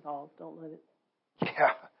hurts at all. Don't let it.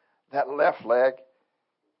 Yeah, that left leg,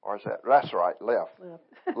 or is that's right, left.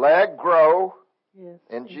 Left. Leg grow Yes.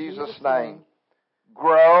 in Jesus' name.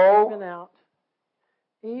 Grow. Even out.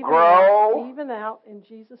 Even grow. Out. Even out in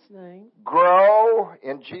Jesus' name. Grow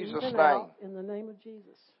in Jesus' Even name. Out in the name of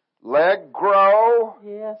Jesus. Leg grow.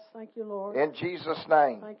 Yes, thank you, Lord. In Jesus'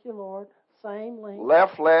 name. Thank you, Lord. Same length.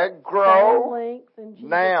 Left leg grow. Same length in Jesus'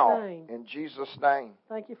 now name. in Jesus' name.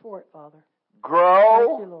 Thank you for it, Father. Grow.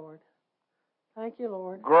 Thank you, Lord. Thank you,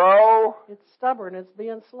 Lord. Grow. It's stubborn. It's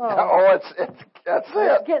being slow. Oh, that's But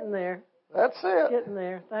it. it's getting there. That's it. Getting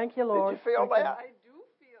there. Thank you, Lord. Did you feel Thank that? I do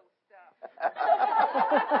feel stuff.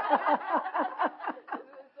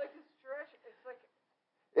 It's like a stretch. It's like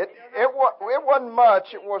It wasn't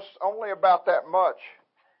much. It was only about that much.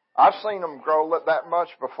 I've seen them grow that much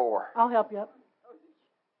before. I'll help you up.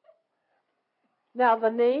 Now the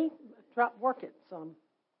knee, work it some.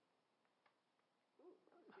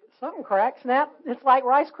 Something cracked, snap. It's like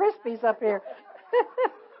Rice Krispies up here.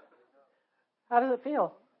 How does it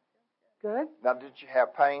feel? Good? Now, did you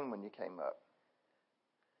have pain when you came up?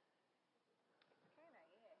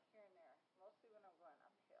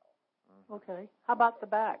 Okay. How about the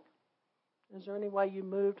back? Is there any way you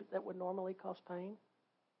moved that would normally cause pain?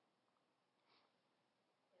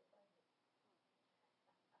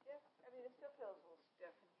 it still feels a little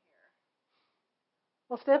stiff in here.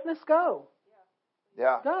 Well, stiffness, go.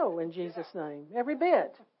 Yeah. Go in Jesus' name. Every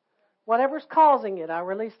bit. Whatever's causing it, I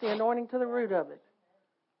release the anointing to the root of it.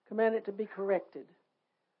 Command it to be corrected.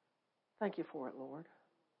 Thank you for it, Lord.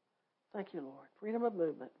 Thank you, Lord. Freedom of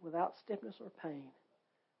movement without stiffness or pain.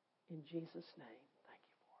 In Jesus' name. Thank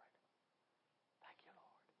you for it. Thank you,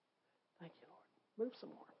 Lord. Thank you, Lord. Move some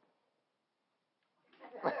more.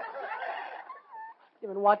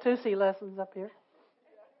 Giving Watusi lessons up here.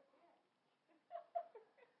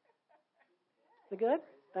 Is it good?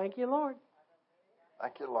 Thank you, Lord.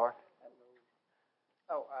 Thank you, Lord.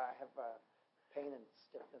 Oh, I have pain and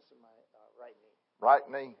stiffness in my right knee. Right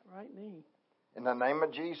knee. Right knee. In the name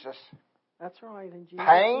of Jesus. That's right. In Jesus'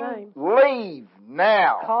 Pain, name. leave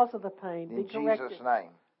now. Cause of the pain. In Be corrected. Jesus' name.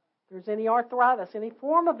 If there's any arthritis, any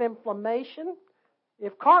form of inflammation,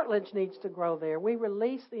 if cartilage needs to grow there, we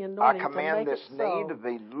release the anointing I command to make this it knee so. to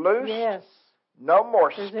be loosed. Yes. No more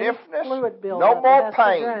If there's stiffness. any fluid buildup, No more it has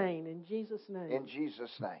pain. to drain in Jesus' name. In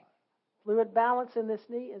Jesus' name. Fluid balance in this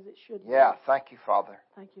knee as it should be. Yeah, thank you, Father.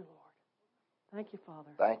 Thank you, Lord. Thank you, Father.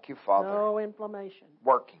 Thank you, Father. No inflammation.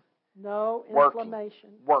 Working. No Working. inflammation.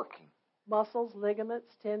 Working. Muscles,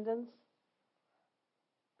 ligaments, tendons.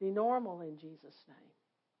 Be normal in Jesus' name.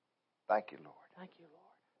 Thank you, Lord. Thank you,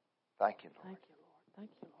 Lord. Thank you, Lord. Thank you, Lord. Thank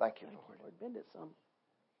you, Lord. Thank you, Lord. Bend it some.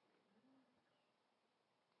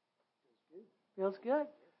 Feels good.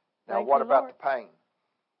 Now, Thank what you, about Lord. the pain?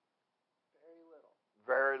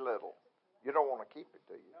 Very little. You don't want to keep it,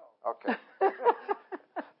 do you? No.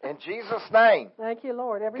 Okay. In Jesus' name. Thank you,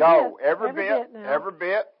 Lord. Every Go. bit. Every bit. Now. Every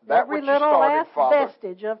bit. That Every what you little started, last Father.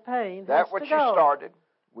 vestige of pain That has what to you go. started.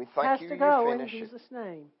 We Has thank you. to You go in finish it. Jesus'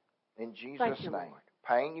 name. In Jesus' Thank you, name. Lord.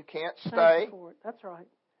 Pain, you can't stay. Thank you for it. That's right.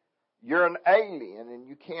 You're an alien and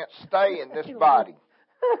you can't stay in this body.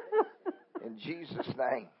 In Jesus'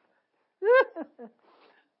 name.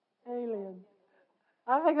 Alien.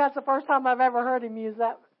 I think that's the first time I've ever heard him use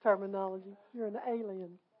that terminology. You're an alien.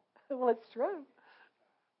 Well, it's true.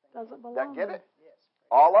 Doesn't belong. That get there. it?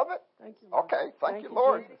 All of it? Thank you, Lord. Okay. Thank you,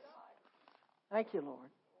 Lord. Jesus. Thank you, Lord.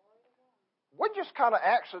 We just kind of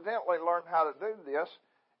accidentally learned how to do this,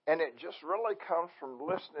 and it just really comes from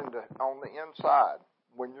listening to on the inside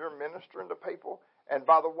when you're ministering to people. And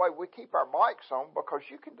by the way, we keep our mics on because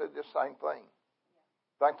you can do the same thing.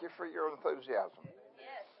 Thank you for your enthusiasm.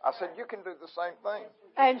 I said you can do the same thing.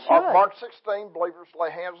 And should. Mark 16, believers lay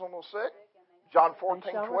hands on the sick. John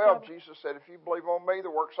 14:12, Jesus said, if you believe on me, the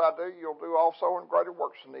works I do, you'll do also, and greater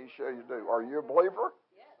works than these shall you do. Are you a believer?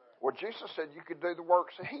 Well, Jesus said you could do the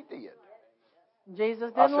works that he did.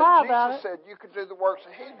 Jesus I didn't said, lie about Jesus it. said you could do the works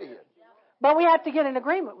that he did. But we have to get in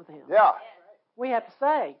agreement with him. Yeah. We have to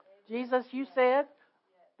say, Jesus, you said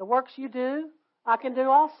the works you do, I can do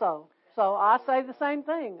also. So I say the same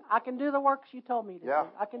thing. I can do the works you told me to do.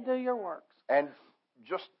 I can do your works. And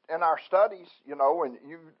just in our studies, you know, and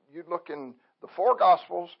you look in the 4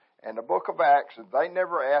 Gospels and the book of Acts, and they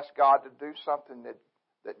never asked God to do something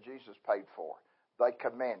that Jesus paid for. They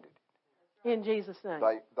commanded it. In Jesus' name.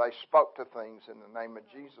 They spoke to things in the name of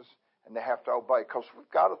Jesus, and they have to obey because we've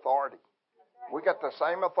got authority. We got the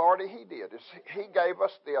same authority he did. He gave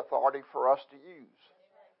us the authority for us to use.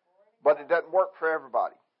 But it doesn't work for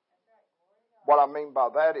everybody. What I mean by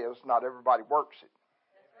that is not everybody works it.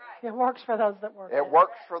 It works for those that work it. It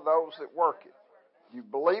works for those that work it. You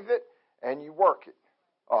believe it and you work it.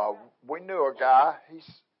 We knew a guy,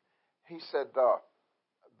 he said,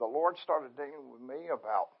 the Lord started dealing with me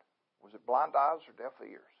about, was it blind eyes or deaf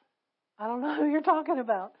ears? I don't know who you're talking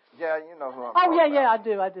about. Yeah, you know who I'm talking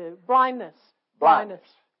about. I do. Blindness.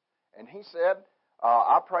 And he said,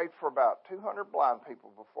 I prayed for about 200 blind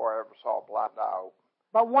people before I ever saw a blind eye open.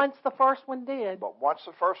 But once the first one did.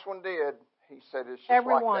 He said it's just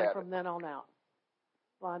everyone like that. From then on out.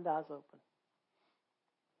 Blind eyes open.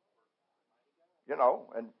 You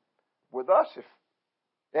know, and with us,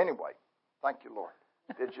 anyway, thank you, Lord.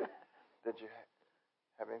 Did you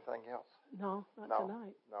have anything else? No, not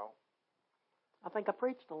tonight. No. I think I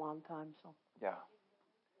preached a long time, so. Yeah.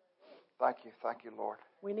 Thank you, Lord.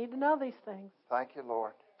 We need to know these things. Thank you,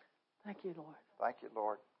 Lord. Thank you, Lord. Thank you,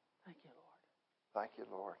 Lord. Thank you, Lord. Thank you,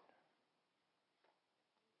 Lord.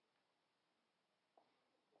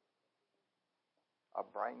 A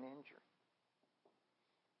brain injury.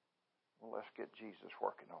 Well, let's get Jesus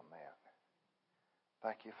working on that.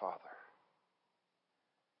 Thank you, Father.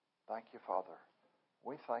 Thank you, Father.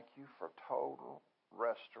 We thank you for total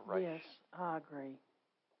restoration. Yes, I agree.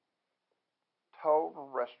 Total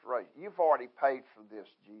restoration. You've already paid for this,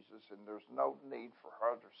 Jesus, and there's no need for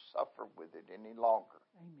her to suffer with it any longer.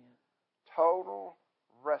 Amen. Total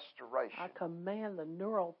restoration. I command the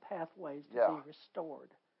neural pathways to be restored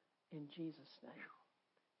in Jesus' name.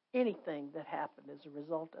 Anything that happened as a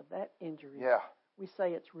result of that injury, we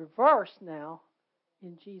say it's reversed now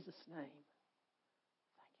in Jesus' name.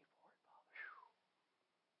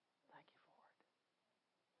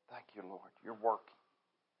 Thank you, Lord. You're working.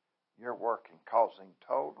 You're working, causing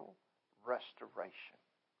total restoration.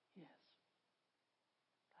 Yes.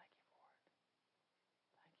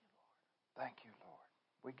 Thank you, Lord.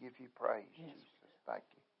 We give you praise, yes. Jesus. Thank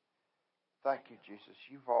you. Thank you, Jesus.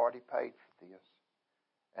 You've already paid for this.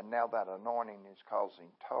 And now that anointing is causing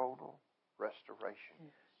total restoration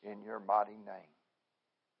in your mighty name.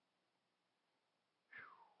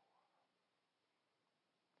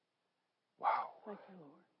 Wow. Thank you,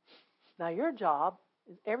 Lord. Now your job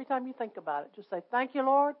is every time you think about it, just say, thank you,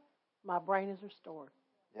 Lord, my brain is restored.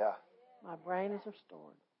 Yeah. My brain is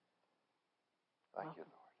restored. Thank you,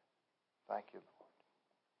 Lord. Thank you, Lord.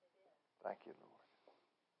 Thank you, Lord.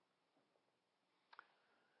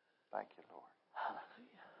 Thank you, Lord. Hallelujah.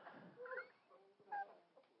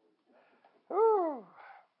 Ooh.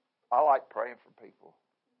 I like praying for people.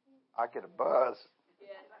 I get a buzz.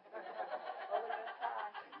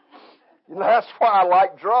 You know, that's why I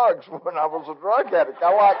like drugs when I was a drug addict.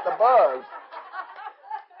 I like the buzz.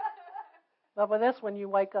 But with this one, you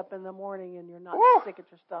wake up in the morning and you're not sick at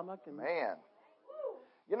your stomach. And man.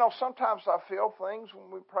 You know, sometimes I feel things when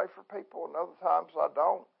we pray for people, and other times I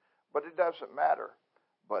don't. But it doesn't matter.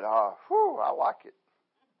 But, I like it.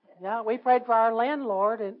 Yeah, we prayed for our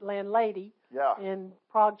landlord and landlady in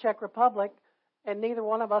Prague, Czech Republic, and neither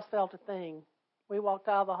one of us felt a thing. We walked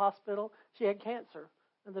out of the hospital. She had cancer,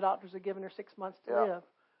 and the doctors had given her 6 months to live.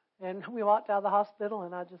 And we walked out of the hospital,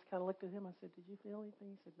 and I just kind of looked at him. I said, did you feel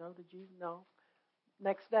anything? He said, no. Did you? No.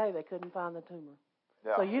 Next day, they couldn't find the tumor.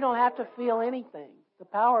 Yeah. So you don't have to feel anything. The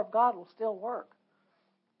power of God will still work.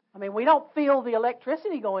 I mean, we don't feel the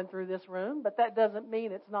electricity going through this room, but that doesn't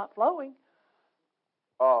mean it's not flowing.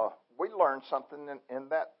 We learned something in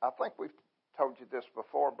that. I think we've told you this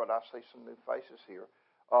before, but I see some new faces here.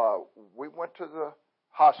 We went to the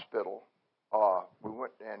hospital. We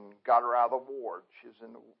went and got her out of the ward. She was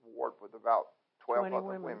in the ward with about 12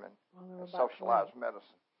 other women in socialized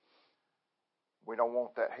medicine. We don't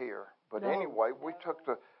want that here. But anyway, we took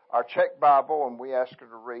our Czech Bible and we asked her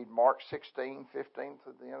to read Mark 16, 15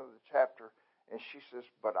 to the end of the chapter. And she says,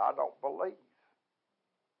 but I don't believe.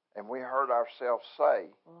 And we heard ourselves say.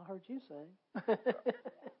 Well, I heard you say.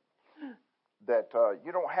 that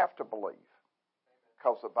you don't have to believe.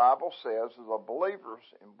 Because the Bible says the believers,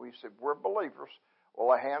 and we said we're believers, will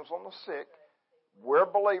lay hands on the sick, We're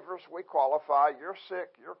believers. We qualify. You're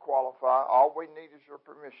sick. You're qualified. All we need is your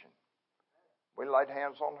permission. We laid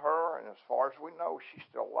hands on her, and as far as we know, she's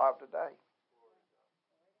still alive today.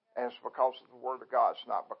 And it's because of the Word of God. It's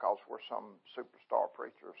not because we're some superstar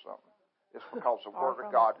preacher or something. It's because the Word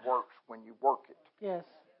of God works when you work it. Yes.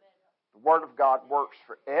 The Word of God works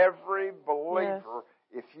for every believer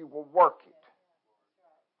if you will work it.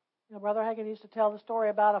 You know, Brother Hagin used to tell the story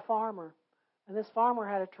about a farmer. And this farmer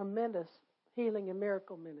had a tremendous healing and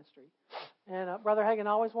miracle ministry. And Brother Hagin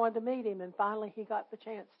always wanted to meet him, and finally he got the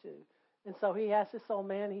chance to. And so he asked this old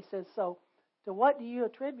man, he says, so to what do you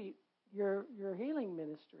attribute your healing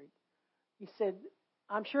ministry? He said,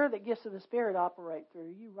 I'm sure that gifts of the Spirit operate through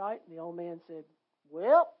you, right? And the old man said,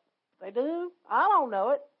 well, they do. I don't know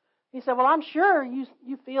it. He said, well, I'm sure you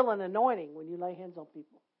feel an anointing when you lay hands on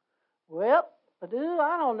people. Well, I do.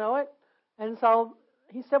 I don't know it. And so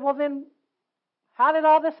he said, well, then how did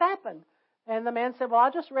all this happen? And the man said, well, I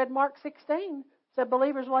just read Mark 16. It said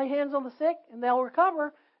believers lay hands on the sick and they'll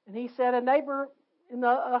recover. And he said a neighbor in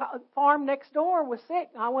the farm next door was sick.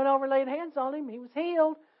 I went over and laid hands on him. He was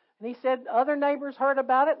healed. And he said other neighbors heard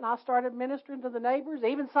about it, and I started ministering to the neighbors,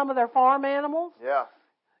 even some of their farm animals. Yeah.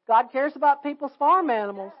 God cares about people's farm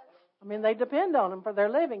animals. I mean, they depend on them for their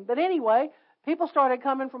living. But anyway, people started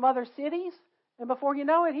coming from other cities, and before you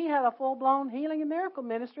know it, he had a full-blown healing and miracle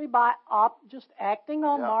ministry by just acting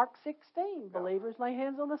on Mark 16. Believers lay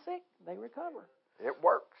hands on the sick, they recover. It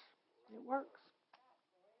works. It works.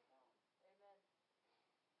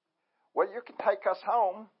 Well, you can take us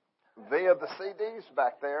home via the CDs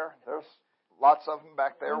back there. There's lots of them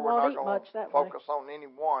back there. We're not going to focus on any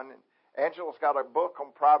one. And Angela's got a book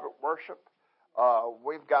on private worship.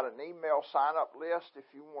 We've got an email sign-up list if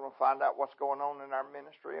you want to find out what's going on in our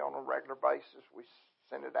ministry on a regular basis. We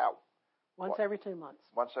send it out. Once every 2 months.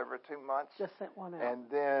 Once every 2 months. Just sent one out. And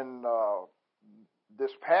then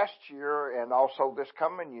this past year and also this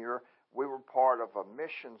coming year, we were part of a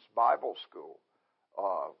missions Bible school.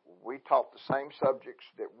 We taught the same subjects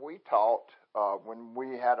that we taught when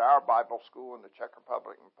we had our Bible school in the Czech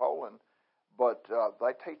Republic and Poland, but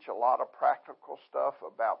they teach a lot of practical stuff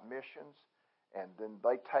about missions, and then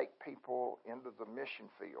they take people into the mission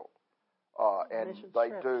field, and they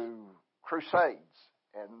do crusades,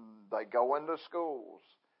 and they go into schools,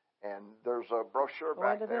 and there's a brochure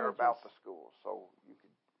back there about the schools, so you can.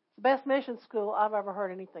 The best mission school I've ever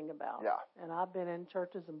heard anything about. Yeah. And I've been in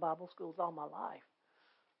churches and Bible schools all my life.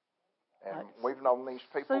 And we've known these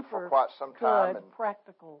people for quite some time. Good, and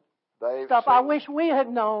practical stuff I wish we had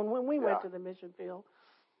known when we went to the mission field.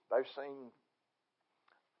 They've seen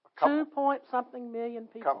 2-point-something million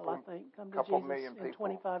people, I think, come to Jesus in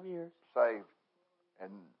 25 years. Saved.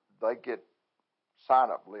 And they get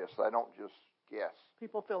sign-up lists. They don't just guess.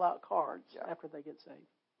 People fill out cards after they get saved.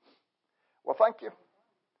 Well, thank you.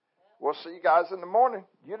 We'll see you guys in the morning.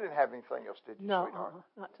 You didn't have anything else, did you, sweetheart? No,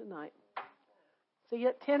 not tonight. See you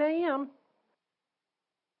at 10 a.m.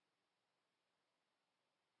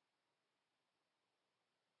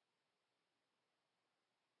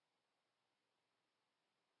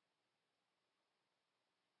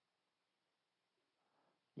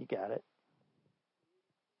 You got it.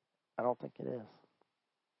 I don't think it is.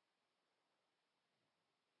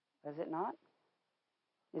 Is it not?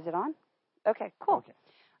 Is it on? Okay, cool. Okay.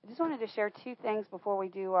 I just wanted to share two things before we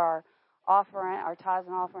do our offering, our tithes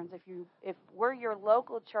and offerings. If we're your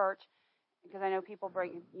local church, because I know people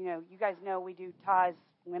bring, you guys know we do tithes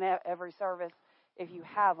every service if you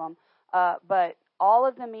have them. But all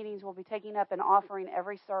of the meetings will be taking up an offering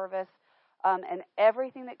every service, and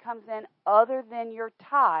everything that comes in other than your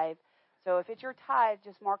tithe. So if it's your tithe,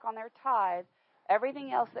 just mark on their tithe.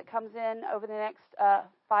 Everything else that comes in over the next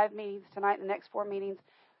 5 meetings tonight, and the next 4 meetings,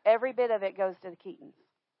 every bit of it goes to the Keetons.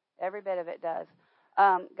 Every bit of it does.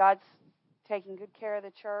 God's taking good care of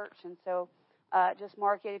the church, and so just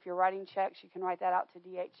mark it. If you're writing checks, you can write that out to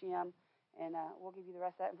DHM, and we'll give you the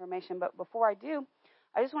rest of that information. But before I do,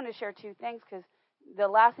 I just wanted to share 2 things, because the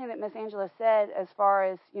last thing that Miss Angela said, as far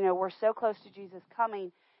as, we're so close to Jesus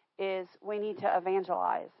coming, is we need to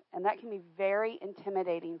evangelize, and that can be very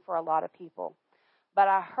intimidating for a lot of people. But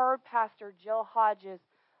I heard Pastor Jill Hodges,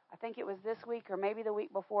 I think it was this week or maybe the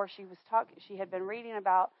week before, she had been reading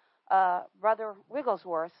about Brother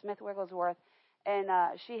Wigglesworth, Smith Wigglesworth, and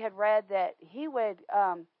she had read that he would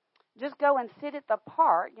just go and sit at the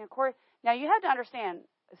park. Now you have to understand,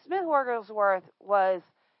 Smith Wigglesworth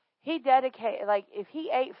he dedicated, like if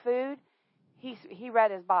he ate food, he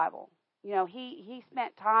read his Bible. He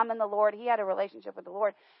spent time in the Lord. He had a relationship with the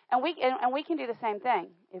Lord, and we can do the same thing.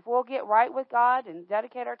 If we'll get right with God and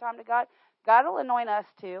dedicate our time to God, God will anoint us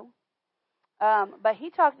too. But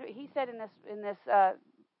he said in this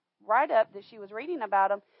write-up that she was reading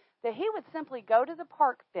about him, that he would simply go to the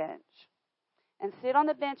park bench and sit on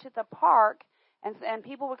the bench at the park, and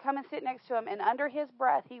people would come and sit next to him, and under his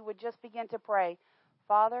breath he would just begin to pray,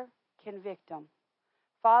 Father, convict them.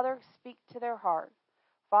 Father, speak to their heart.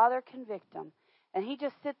 Father, convict them. And he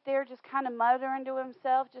just sit there just kind of muttering to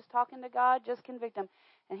himself, just talking to God, just convict them.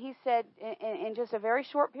 And he said in just a very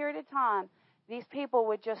short period of time, these people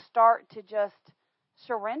would just start to just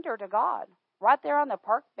surrender to God right there on the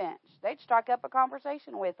park bench. They'd strike up a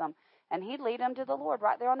conversation with them, and he'd lead them to the Lord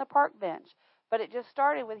right there on the park bench. But it just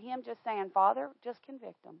started with him just saying, Father, just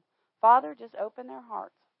convict them. Father, just open their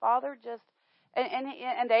hearts. Father, just...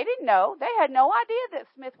 And they didn't know. They had no idea that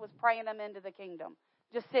Smith was praying them into the kingdom,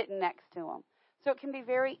 just sitting next to him. So it can be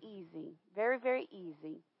very easy, very, very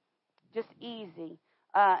easy, just easy.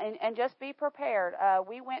 And just be prepared.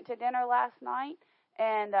 We went to dinner last night,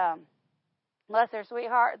 and bless her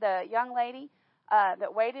sweetheart, the young lady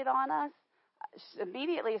that waited on us,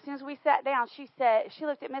 immediately, as soon as we sat down, she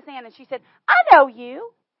looked at Miss Ann and she said, I know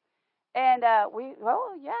you. And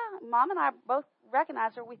Mom and I both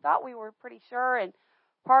recognized her. We thought we were pretty sure, and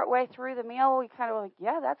partway through the meal, we kind of were like,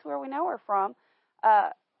 yeah, that's where we know her from.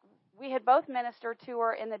 We had both ministered to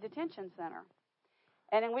her in the detention center.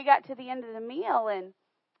 And then we got to the end of the meal, and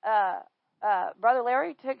Brother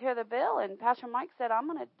Larry took care of the bill, and Pastor Mike said, I'm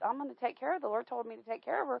gonna take care of her. The Lord told me to take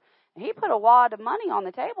care of her. And he put a wad of money on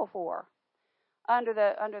the table for her under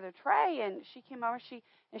the tray, and she came over,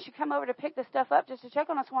 she come over to pick the stuff up just to check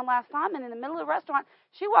on us one last time, and in the middle of the restaurant,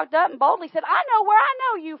 she walked up and boldly said, I know where I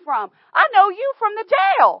know you from. I know you from the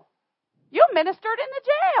jail. You ministered in the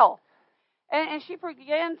jail. And she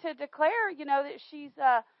began to declare, that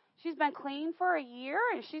she's been clean for a year,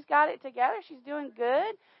 and she's got it together. She's doing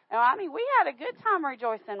good. And we had a good time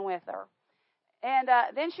rejoicing with her. And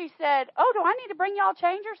then she said, oh, do I need to bring y'all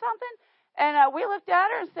change or something? And we looked at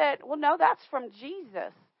her and said, well, no, that's from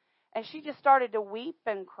Jesus. And she just started to weep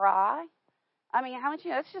and cry. How much,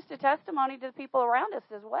 that's just a testimony to the people around us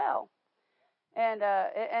as well. And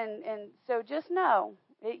so just know,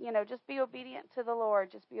 just be obedient to the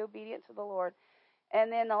Lord. Just be obedient to the Lord. And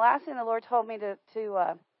then the last thing the Lord told me to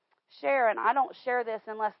share, and I don't share this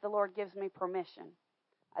unless the Lord gives me permission.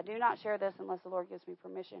 I do not share this unless the Lord gives me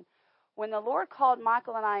permission. When the Lord called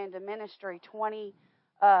Michael and I into ministry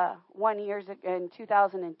 21 years ago in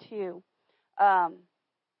 2002,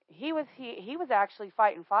 he was actually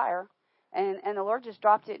fighting fire, and the Lord just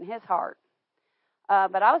dropped it in his heart.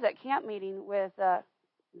 But I was at camp meeting with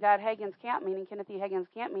Dad Hagin's camp meeting, Kenneth E. Hagin's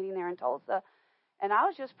camp meeting there in Tulsa, and I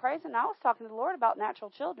was just praising. I was talking to the Lord about natural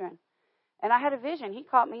children, and I had a vision. He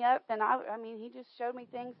caught me up, and he just showed me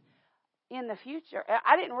things in the future.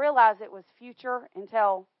 I didn't realize it was future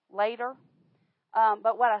until later.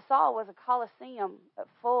 But what I saw was a coliseum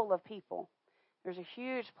full of people. There's a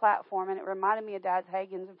huge platform, and it reminded me of Dad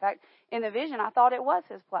Hagin's. In fact, in the vision, I thought it was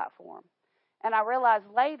his platform. And I realized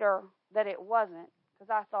later that it wasn't, because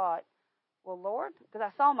I thought, well, Lord, because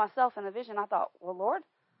I saw myself in the vision, I thought, well, Lord,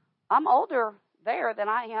 I'm older there than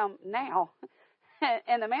I am now.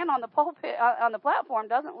 And the man on the pulpit, on the platform,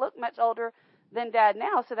 doesn't look much older than Dad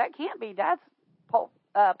now, so that can't be Dad's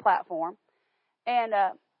platform. And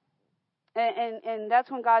that's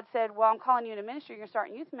when God said, well, I'm calling you into ministry. You're going to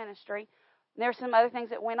start youth ministry. And there's some other things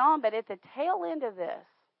that went on, but at the tail end of this,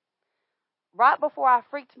 right before I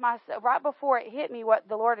freaked myself, right before it hit me what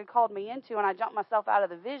the Lord had called me into, and I jumped myself out of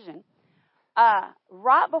the vision,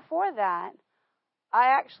 right before that, I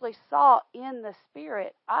actually saw in the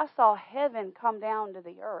Spirit, I saw heaven come down to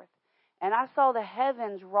the earth. And I saw the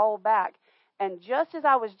heavens roll back. And just as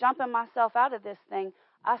I was jumping myself out of this thing,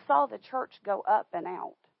 I saw the church go up and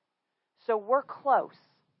out. So we're close.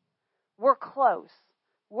 We're close.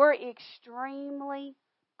 We're extremely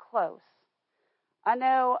close. I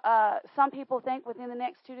know some people think within the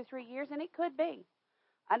next 2 to 3 years, and it could be.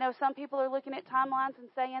 I know some people are looking at timelines and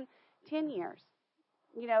saying 10 years.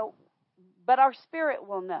 But our spirit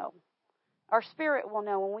will know. Our spirit will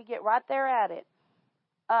know when we get right there at it.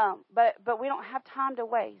 But we don't have time to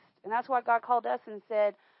waste. And that's why God called us and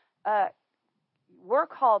said, we're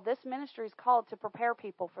called, this ministry is called to prepare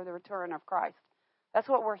people for the return of Christ. That's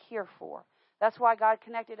what we're here for. That's why God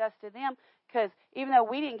connected us to them, because even though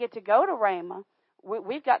we didn't get to go to Rhema,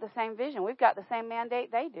 we've got the same vision. We've got the same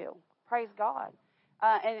mandate they do. Praise God.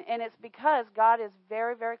 And it's because God is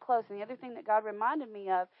very, very close. And the other thing that God reminded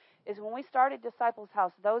me of is when we started Disciples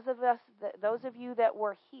House, those of you that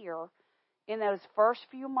were here in those first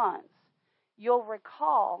few months, you'll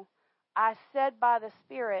recall I said by the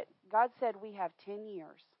Spirit, God said we have 10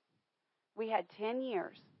 years. We had 10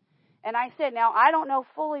 years. And I said, now, I don't know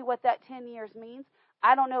fully what that 10 years means.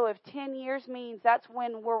 I don't know if 10 years means that's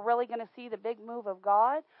when we're really going to see the big move of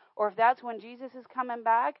God, or if that's when Jesus is coming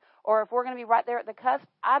back, or if we're going to be right there at the cusp.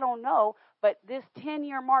 I don't know. But this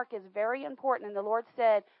 10-year mark is very important. And the Lord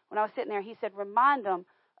said, when I was sitting there, He said, remind them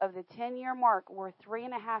of the 10-year mark. We're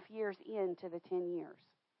 3.5 years into the 10 years.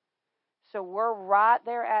 So we're right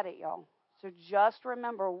there at it, y'all. So just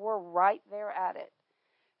remember, we're right there at it.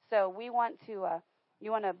 So we want to,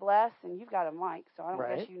 you want to bless, and you've got a mic, so I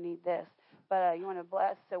don't guess you need this. But you want to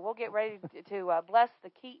bless. So we'll get ready to bless the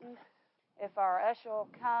Keetons. If our usher will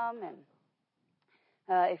come, and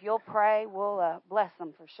if you'll pray, we'll bless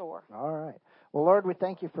them for sure. All right. Well, Lord, we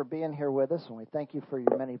thank you for being here with us, and we thank you for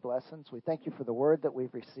your many blessings. We thank you for the word that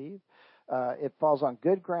we've received. It falls on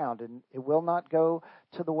good ground, and it will not go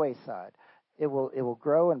to the wayside. It will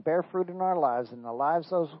grow and bear fruit in our lives and the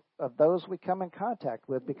lives of those we come in contact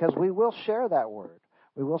with, because we will share that word.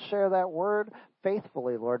 We will share that word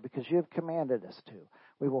faithfully, Lord, because you have commanded us to.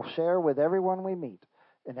 We will share with everyone we meet,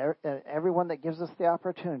 and everyone that gives us the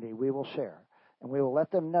opportunity, we will share. And we will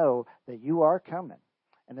let them know that you are coming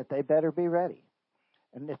and that they better be ready.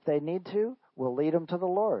 And if they need to, we'll lead them to the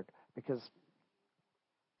Lord, because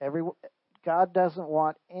God doesn't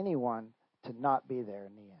want anyone to not be there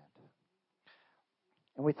in the end.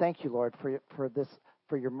 And we thank you, Lord,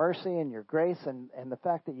 for your mercy and your grace, and the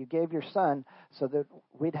fact that you gave your Son so that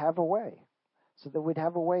we'd have a way,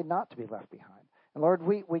 not to be left behind. And Lord,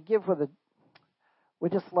 we give we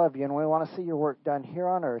just love you, and we want to see your work done here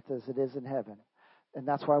on earth as it is in heaven. And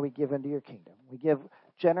that's why we give into your kingdom. We give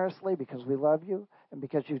generously because we love you and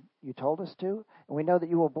because you told us to. And we know that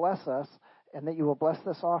you will bless us and that you will bless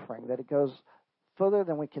this offering, that it goes further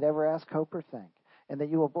than we could ever ask, hope, or think. And that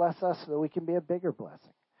you will bless us so that we can be a bigger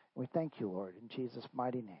blessing. We thank you, Lord, in Jesus'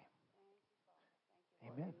 mighty name.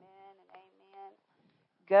 Amen. Amen and amen.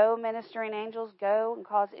 Go, ministering angels, go and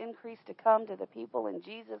cause increase to come to the people in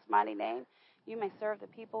Jesus' mighty name. You may serve the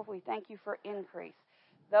people. We thank you for increase.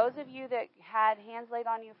 Those of you that had hands laid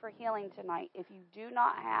on you for healing tonight, if you do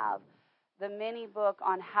not have the mini book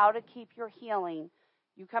on how to keep your healing,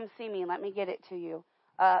 you come see me and let me get it to you.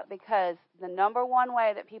 Because the number one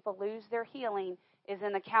way that people lose their healing is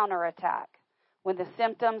in the counterattack. When the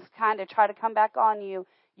symptoms kind of try to come back on you,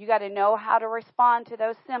 you got to know how to respond to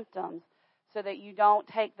those symptoms so that you don't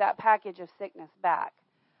take that package of sickness back.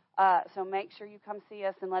 So make sure you come see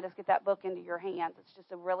us and let us get that book into your hands. It's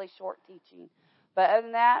just a really short teaching. But other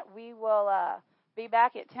than that, we will be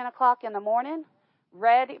back at 10 o'clock in the morning,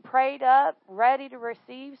 ready, prayed up, ready to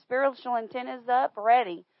receive, spiritual antennas up,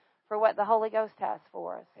 ready for what the Holy Ghost has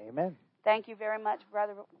for us. Amen. Thank you very much,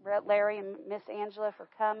 Brother Larry and Miss Angela, for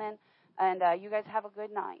coming. And you guys have a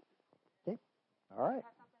good night. Okay. All right.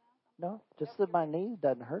 No, just that my knee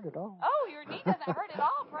doesn't hurt at all. Oh, your knee doesn't hurt at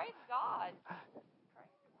all. Praise God.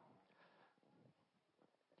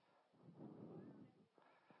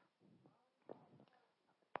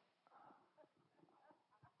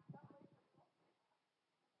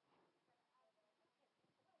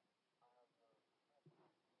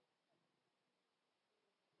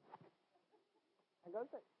 I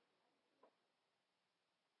got that.